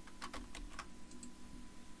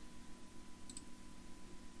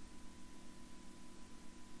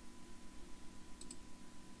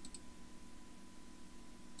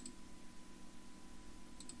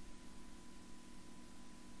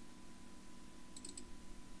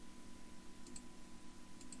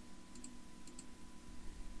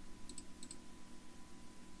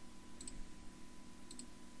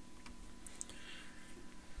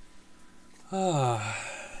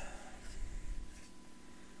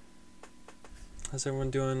 How's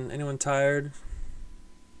everyone doing? Anyone tired?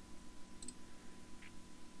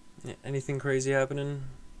 Anything crazy happening?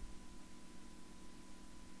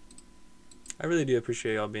 I really do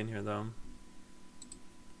appreciate y'all being here, though.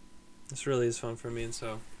 This really is fun for me, and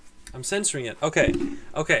so I'm censoring it. Okay,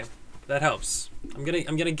 that helps. I'm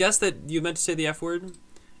gonna guess that you meant to say the F word,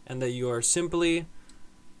 and that you are simply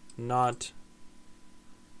not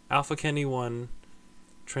Alpha Kenny 1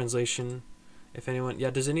 translation. If anyone,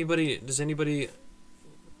 yeah, does anybody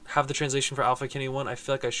have the translation for Alpha Kenny 1? I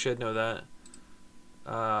feel like I should know that,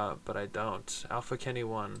 but I don't. Alpha Kenny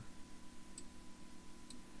 1.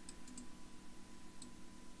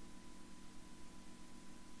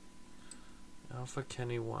 Alpha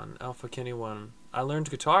Kenny 1. Alpha Kenny 1. I learned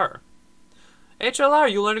guitar.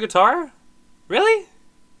 HLR, you learned guitar? Really?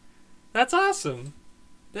 That's awesome.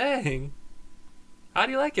 Dang. How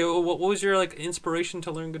do you like it? What was your like inspiration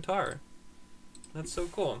to learn guitar? That's so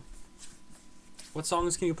cool. What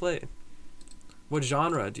songs can you play? What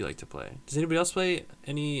genre do you like to play? Does anybody else play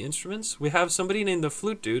any instruments? We have somebody named the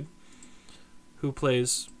Flute Dude who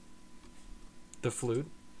plays the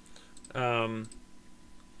flute. And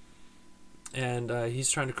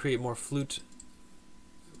he's trying to create more flute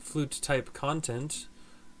type content.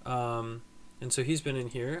 And so he's been in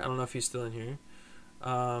here. I don't know if he's still in here.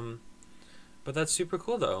 But that's super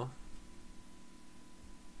cool though.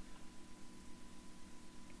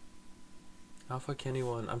 Alpha Kenny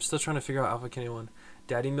 1. I'm still trying to figure out Alpha Kenny 1.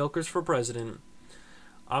 Daddy Milkers for president.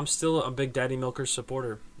 I'm still a big Daddy Milkers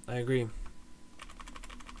supporter. I agree.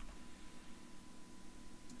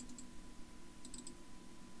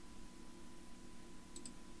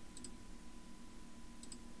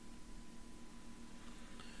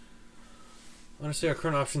 Honestly, our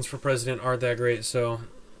current options for president aren't that great, so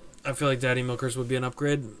I feel like Daddy Milkers would be an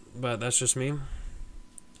upgrade, but that's just me.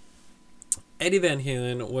 Eddie Van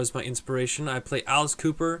Halen was my inspiration. I play Alice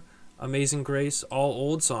Cooper, Amazing Grace, all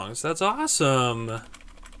old songs. That's awesome.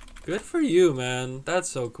 Good for you, man. That's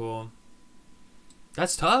so cool.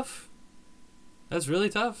 That's tough. That's really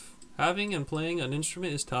tough. Having and playing an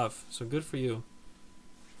instrument is tough, so good for you.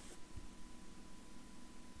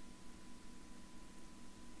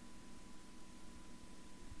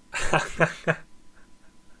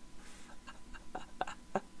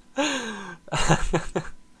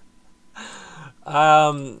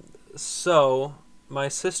 So my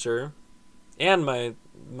sister and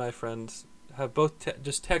my friend have both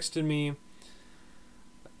just texted me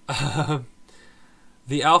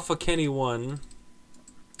the Alpha Kenny 1.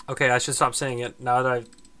 Okay, I should stop saying it now that I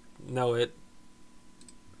know it.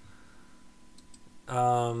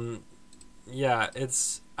 Yeah,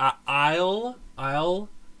 it's I'll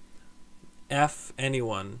F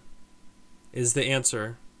anyone is the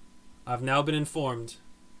answer. I've now been informed.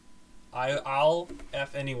 I'll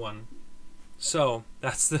F anyone. So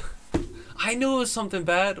that's the I knew it was something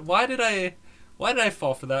bad. Why did I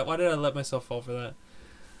fall for that? Why did I let myself fall for that?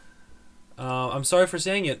 I'm sorry for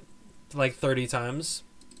saying it like 30 times.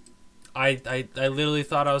 I literally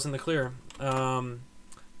thought I was in the clear.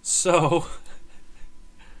 So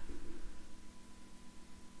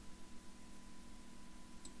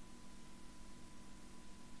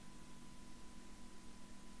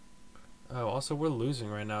oh, also we're losing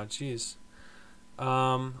right now. Jeez.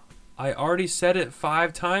 I already said it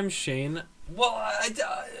 5 times, Shane. Well,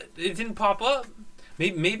 it didn't pop up.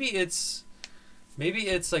 Maybe it's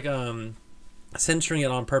like censoring it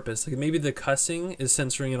on purpose. Like maybe the cussing is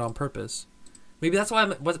censoring it on purpose. Maybe that's why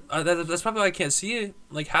that's probably why I can't see it,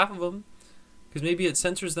 like half of them, because maybe it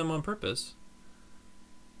censors them on purpose.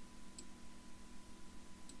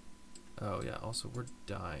 Oh yeah. Also, we're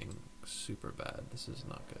dying super bad. This is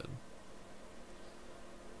not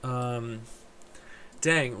good.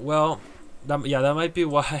 Dang. Well, that might be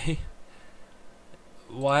why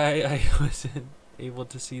I wasn't able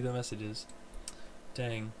to see the messages.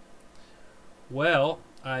 Dang. Well,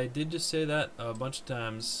 I did just say that a bunch of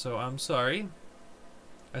times, so I'm sorry.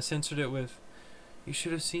 I censored it with, you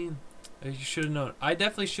should have seen, you should have known. I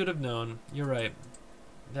definitely should have known. You're right.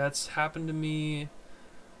 That's happened to me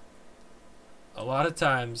a lot of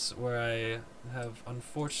times where I have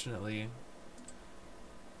unfortunately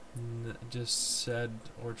just said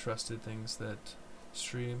or trusted things that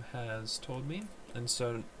stream has told me, and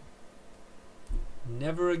so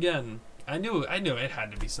never again. I knew it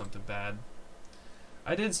had to be something bad.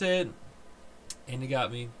 I did say it, and it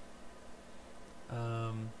got me.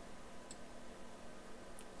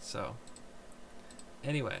 So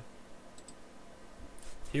anyway,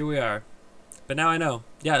 here we are. But now I know.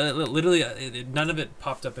 Yeah, literally, none of it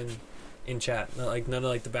popped up in chat. Like none of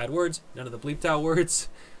like the bad words, none of the bleeped out words,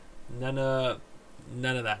 none of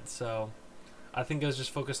that. So I think I was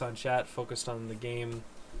just focused on chat, focused on the game,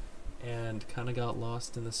 and kind of got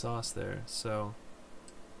lost in the sauce there. So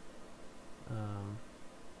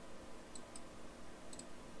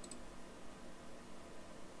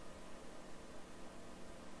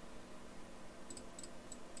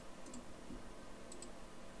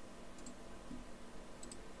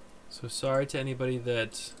so sorry to anybody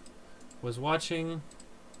that was watching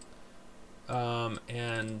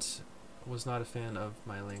and was not a fan of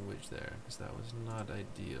my language there, because that was not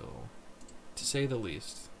ideal, to say the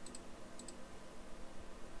least.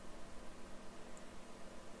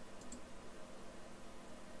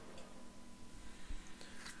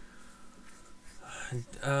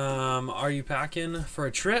 Are you packing for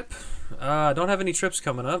a trip? Don't have any trips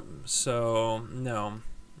coming up, so no.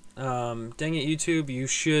 Dang it, YouTube, you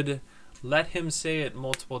should let him say it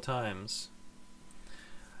multiple times.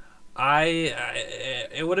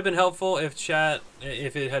 It would have been helpful if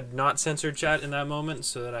if it had not censored chat in that moment,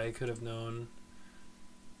 so that I could have known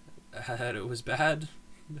that it was bad.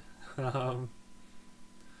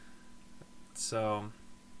 So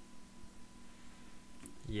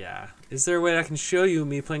yeah. Is there a way I can show you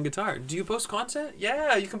me playing guitar? Do you post content?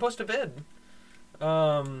 Yeah, you can post a vid.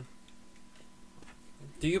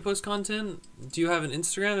 Do you post content? Do you have an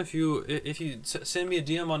Instagram? If you send me a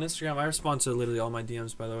DM on Instagram, I respond to literally all my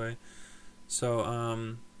DMs, by the way.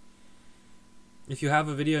 So if you have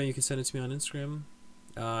a video, you can send it to me on Instagram,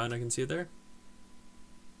 and I can see it there.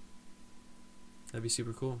 That'd be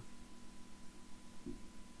super cool.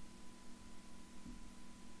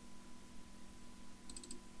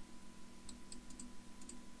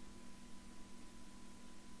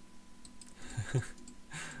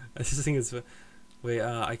 I just think it's. Wait,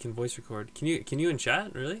 I can voice record. Can you in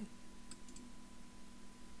chat, really?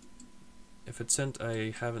 If it's sent,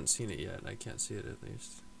 I haven't seen it yet. I can't see it at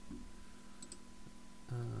least.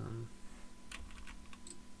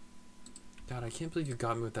 God, I can't believe you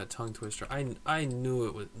got me with that tongue twister. I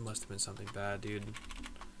knew it must have been something bad, dude.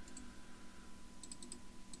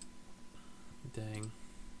 Dang.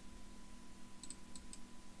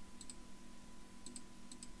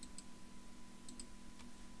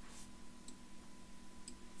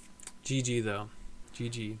 GG though.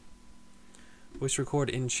 GG. Voice record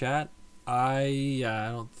in chat. I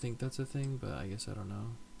don't think that's a thing, but I guess I don't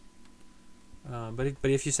know. But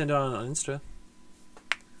if you send it on Insta.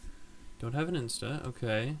 Don't have an Insta.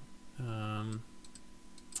 Okay.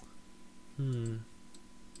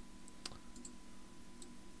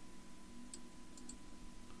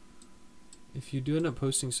 If you do end up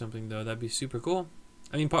posting something though, that'd be super cool.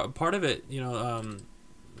 I mean, part of it, you know,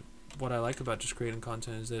 what I like about just creating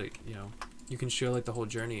content is that you know, you can show like the whole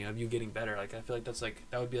journey of you getting better. Like I feel like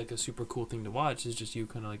that would be like a super cool thing to watch, is just you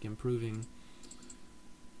kind of like improving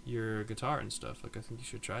your guitar and stuff. Like I think you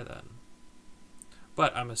should try that.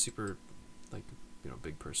 But I'm a super like,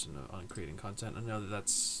 big person on creating content. I know that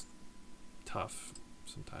that's tough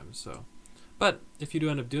sometimes. So, but if you do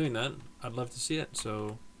end up doing that, I'd love to see it.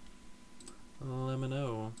 So let me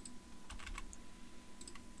know.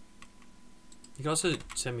 You can also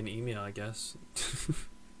send me an email, I guess.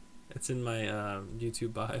 It's in my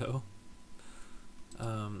YouTube bio.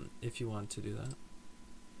 If you want to do that,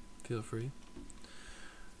 feel free.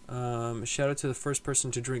 Shout out to the first person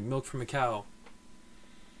to drink milk from a cow.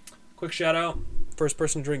 Quick shout out. First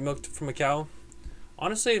person to drink milk from a cow.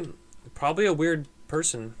 Honestly, probably a weird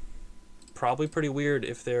person. Probably pretty weird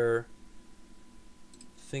if they're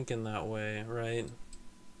thinking that way, right?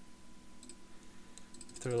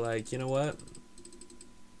 If they're like, you know what?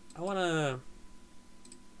 I wanna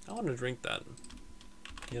drink that.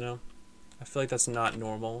 I feel like that's not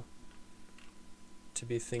normal to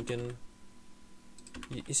be thinking.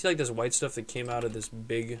 You see like this white stuff that came out of this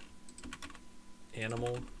big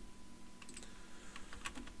animal?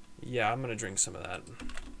 Yeah, I'm gonna drink some of that.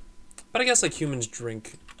 But I guess like humans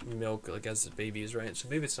drink milk like as babies, right? So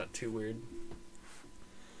maybe it's not too weird.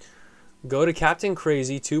 Go to Captain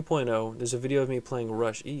Crazy 2.0. There's a video of me playing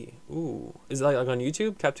Rush E. Ooh. Is it like on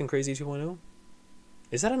YouTube? Captain Crazy 2.0?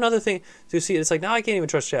 Is that another thing? So you see, it's like now I can't even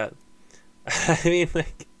trust chat. I mean,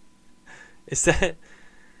 like, is that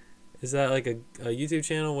like a YouTube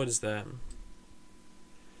channel? What is that?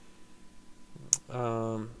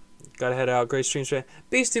 Gotta head out. Great stream today.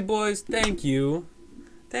 Beastie Boys, thank you.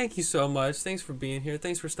 Thank you so much. Thanks for being here.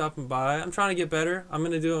 Thanks for stopping by. I'm trying to get better. I'm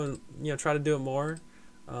gonna do it, try to do it more.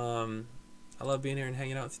 I love being here and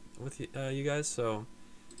hanging out with you guys. So,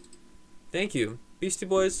 thank you, Beastie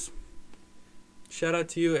Boys. Shout out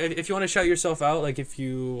to you. If you want to shout yourself out, like if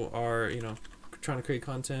you are, trying to create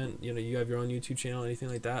content, you have your own YouTube channel, anything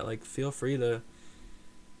like that, like feel free to,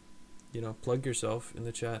 plug yourself in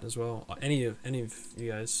the chat as well. Any of you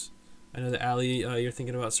guys. I know that Ali, you're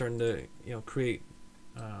thinking about starting to, create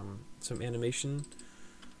some animation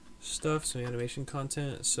stuff, some animation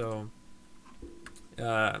content. So,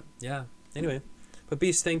 yeah. Anyway, but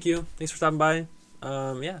Beast, thank you. Thanks for stopping by.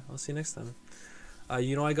 Yeah, I'll see you next time.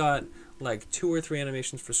 I got like 2 or 3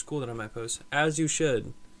 animations for school that I might post, as you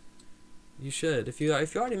should. You should. If you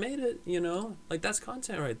already made it, like that's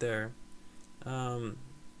content right there.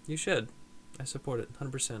 You should. I support it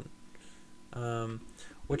 100%.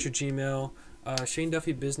 What's your Gmail?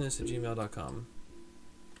 ShaneDuffyBusiness@gmail.com.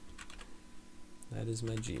 That is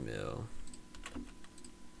my Gmail.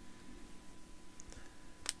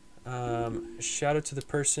 Shout out to the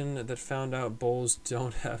person that found out bowls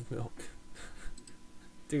don't have milk.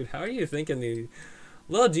 Dude, how are you thinking these?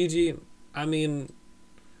 Lil Gigi, I mean,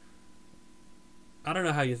 I don't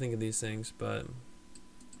know how you think of these things, but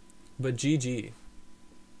GG.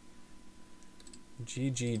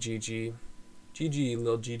 GG,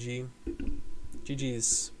 Lil Gigi.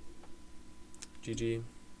 GG's. GG.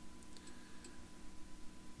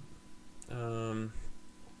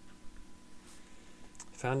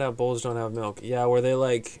 Found out bowls don't have milk. Yeah, were they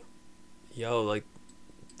like, yo, like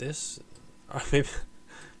this? Or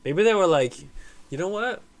maybe they were like, you know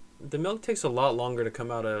what? The milk takes a lot longer to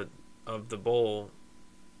come out of the bowl.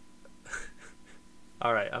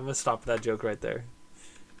 All right, I'm gonna stop that joke right there.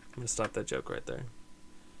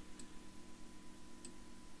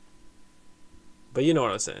 But you know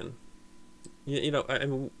what I was saying. I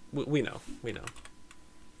mean, we know.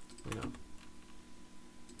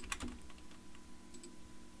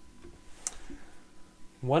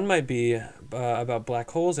 One might be about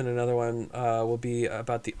black holes, and another one will be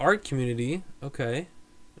about the art community. Okay.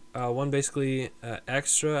 One basically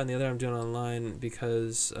extra, and the other I'm doing online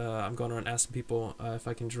because I'm going around asking people if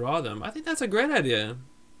I can draw them. I think that's a great idea.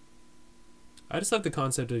 I just love the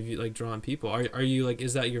concept of like drawing people. Are you like,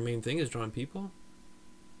 is that your main thing, is drawing people?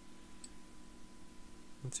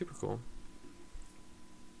 That's super cool.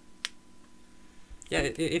 Yeah,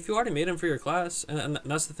 if you already made them for your class, and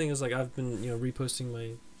that's the thing, is like I've been reposting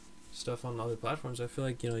my stuff on other platforms. I feel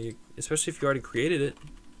like you, especially if you already created it,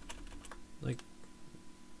 like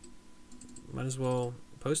might as well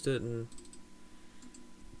post it and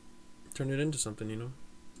turn it into something.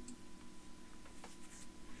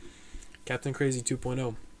 Captain Crazy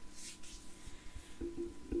 2.0.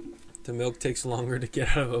 The milk takes longer to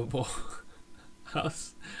get out of a bowl.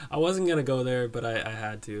 I wasn't gonna go there, but I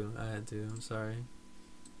had to. I'm sorry.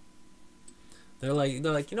 They're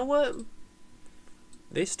like, you know what?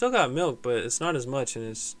 They still got milk, but it's not as much, and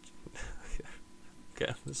it's okay.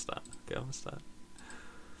 I'm gonna stop.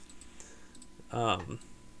 All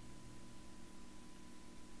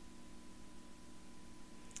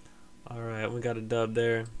right, we got a dub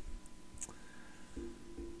there.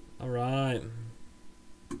 All right.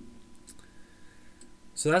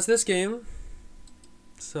 So that's this game.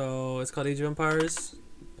 So it's called Age of Empires.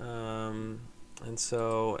 And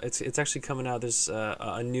so it's actually coming out. There's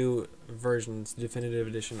a new version, definitive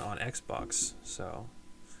edition on Xbox. So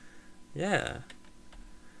yeah.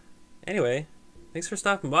 Anyway, thanks for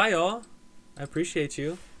stopping by, y'all. I appreciate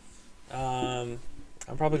you. I'm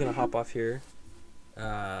probably gonna hop off here.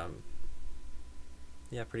 Yeah,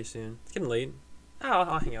 pretty soon. It's getting late.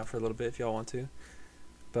 I'll hang out for a little bit if y'all want to.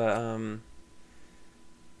 But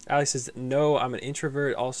Alex says, no, I'm an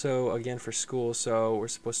introvert also, again, for school, so we're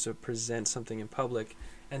supposed to present something in public.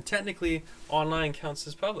 And technically, online counts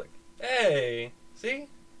as public. Hey, see?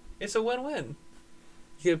 It's a win-win.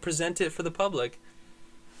 You can present it for the public.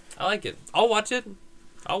 I like it. I'll watch it.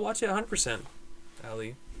 I'll watch it 100%,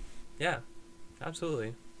 Ali. Yeah,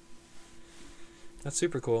 absolutely. That's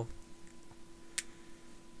super cool.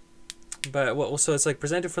 But what? So it's like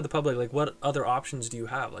presented for the public. Like, what other options do you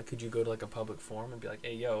have? Like, could you go to like a public forum and be like,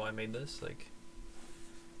 "Hey, yo, I made this." Like,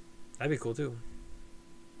 that'd be cool too.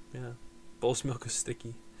 Yeah, Bowl's milk is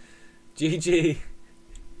sticky. GG,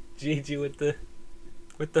 GG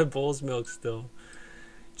with the Bowl's milk still.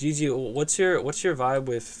 GG, what's your vibe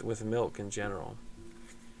with milk in general?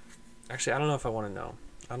 Actually, I don't know if I want to know.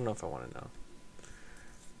 I don't know if I want to know.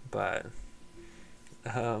 But,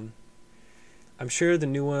 I'm sure the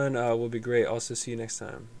new one will be great. Also, see you next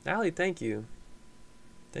time. Allie, thank you.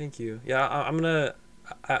 Thank you. Yeah,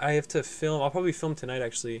 I have to film. I'll probably film tonight,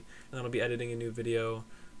 actually. And then I'll be editing a new video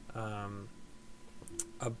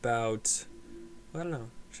about... I don't know.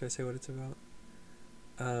 Should I say what it's about?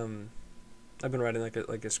 I've been writing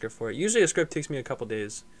like a script for it. Usually a script takes me a couple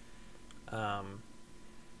days.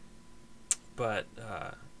 But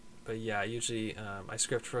yeah, usually I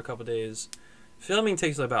script for a couple days. Filming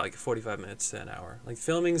takes about like 45 minutes to an hour. Like,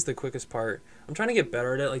 filming's the quickest part. I'm trying to get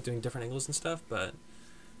better at it, like doing different angles and stuff, but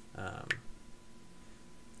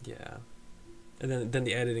yeah. And then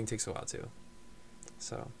the editing takes a while too.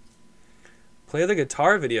 So, play the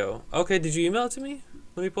guitar video. Okay, did you email it to me?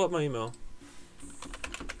 Let me pull up my email.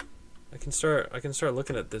 I can start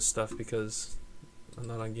looking at this stuff because I'm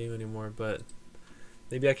not on game anymore, but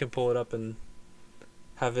maybe I can pull it up and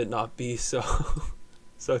have it not be so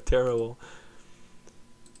so terrible.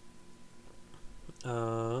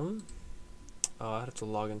 Oh, I'd have to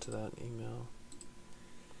log into that email.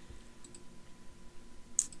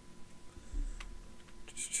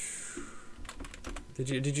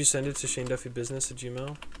 Did you send it to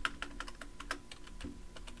ShaneDuffyBusiness@gmail.com?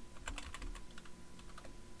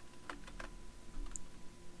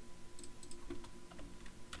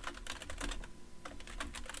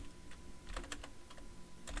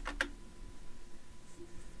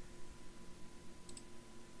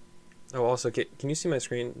 Oh, also, can you see my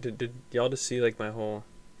screen? Did y'all just see like my whole...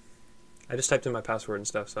 I just typed in my password and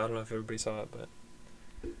stuff, so I don't know if everybody saw it, but...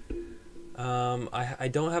 I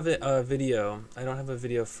don't have a video. I don't have a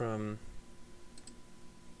video from...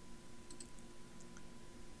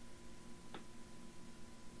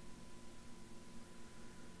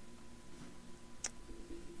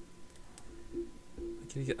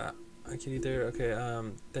 I can either... Okay,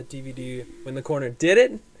 that DVD in the corner. Did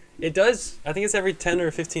it? It does. I think it's every 10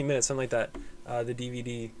 or 15 minutes, something like that. The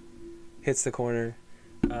DVD hits the corner.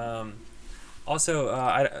 Also,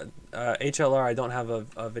 HLR, I don't have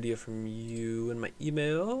a video from you in my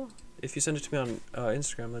email. If you send it to me on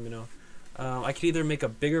Instagram, let me know. I could either make a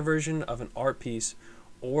bigger version of an art piece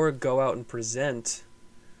or go out and present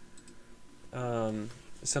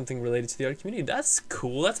something related to the art community. That's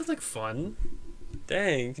cool. That sounds like fun.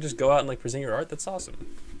 Dang, you can just go out and like present your art. That's awesome.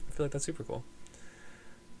 I feel like that's super cool.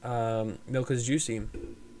 Milk is juicy.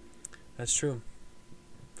 That's true.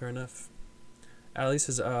 Fair enough. Allie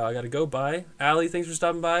says, I gotta go. Bye. Allie, thanks for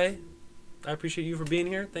stopping by. I appreciate you for being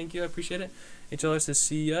here. Thank you. I appreciate it. HLR says,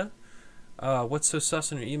 see ya. What's so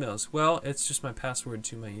sus on your emails? Well, it's just my password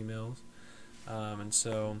to my emails. And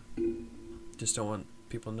so, just don't want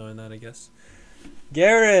people knowing that, I guess.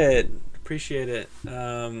 Garrett! Appreciate it.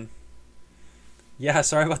 Yeah,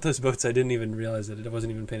 sorry about those boats. I didn't even realize it. I wasn't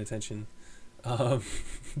even paying attention.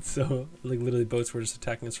 So like literally boats were just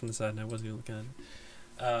attacking us from the side and I wasn't even looking at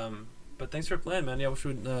it. But thanks for playing, man. Yeah, I wish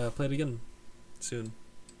we would play it again soon.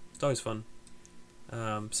 It's always fun.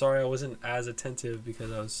 Sorry I wasn't as attentive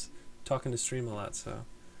because I was talking to stream a lot, so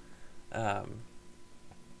oh,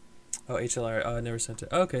 HLR, I never sent it.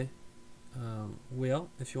 Oh, okay. Well,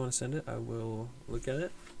 if you want to send it, I will look at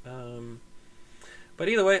it. But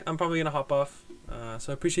either way, I'm probably gonna hop off.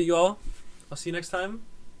 So I appreciate you all. I'll see you next time.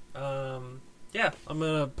 Yeah, I'm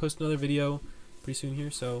gonna post another video pretty soon here,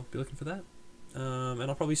 so be looking for that. And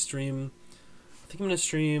I'll probably stream. I think I'm gonna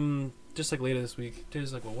stream just like later this week.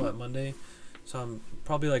 Today's like what, Monday? So I'm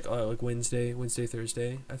probably like Wednesday,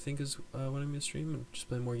 Thursday, I think is when I'm gonna stream and just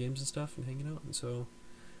playing more games and stuff and hanging out. And so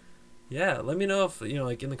yeah, let me know if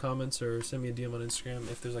like in the comments or send me a DM on Instagram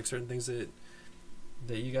if there's like certain things that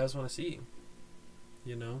you guys want to see.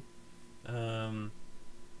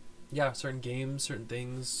 Yeah, certain games, certain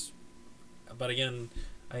things. But again,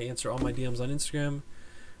 I answer all my DMs on Instagram.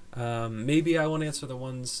 Maybe I won't answer the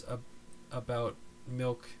ones about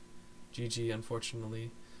Milk GG,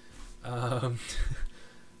 unfortunately.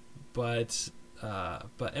 But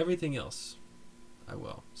everything else I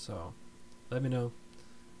will. So let me know.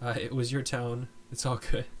 It was your town. It's all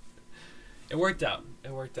good. It worked out.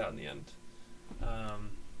 It worked out in the end.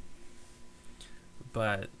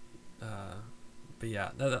 But yeah,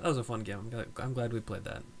 that was a fun game. I'm glad we played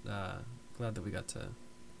that. Glad that we got to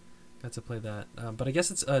play that. But I guess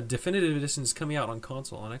it's definitive edition is coming out on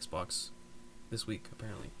console on Xbox this week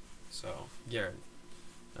apparently. So Garrett.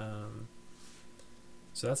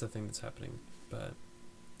 So that's a thing that's happening. But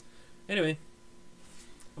anyway,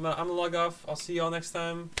 I'm gonna log off. I'll see y'all next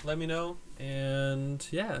time. Let me know. And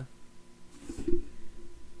yeah.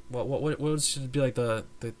 What should be like the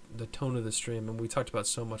tone of the stream? And we talked about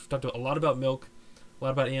so much. We talked a lot about Milk, a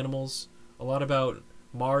lot about animals, a lot about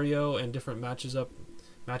Mario and different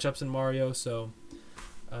matchups in Mario. So,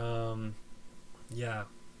 yeah.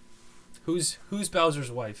 Who's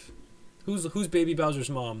Bowser's wife? Who's baby Bowser's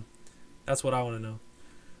mom? That's what I want to know.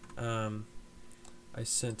 I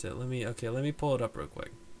sent it. Let me pull it up real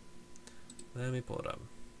quick. Let me pull it up.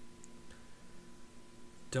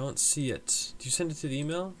 Don't see it. Did you send it to the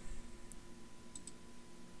email?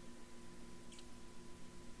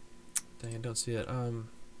 Dang, I don't see it.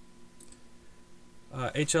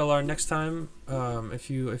 HLR next time. If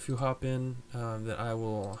you hop in, then I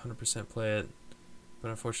will 100% play it.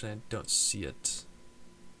 But unfortunately, I don't see it.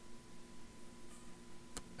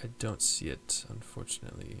 I don't see it,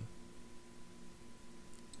 unfortunately.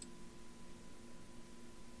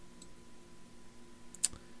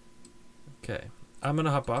 Okay, I'm gonna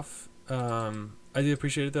hop off. I do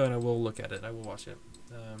appreciate it though, and I will look at it. I will watch it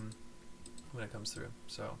when it comes through.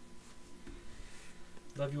 So,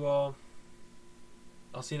 love you all.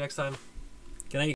 I'll see you next time.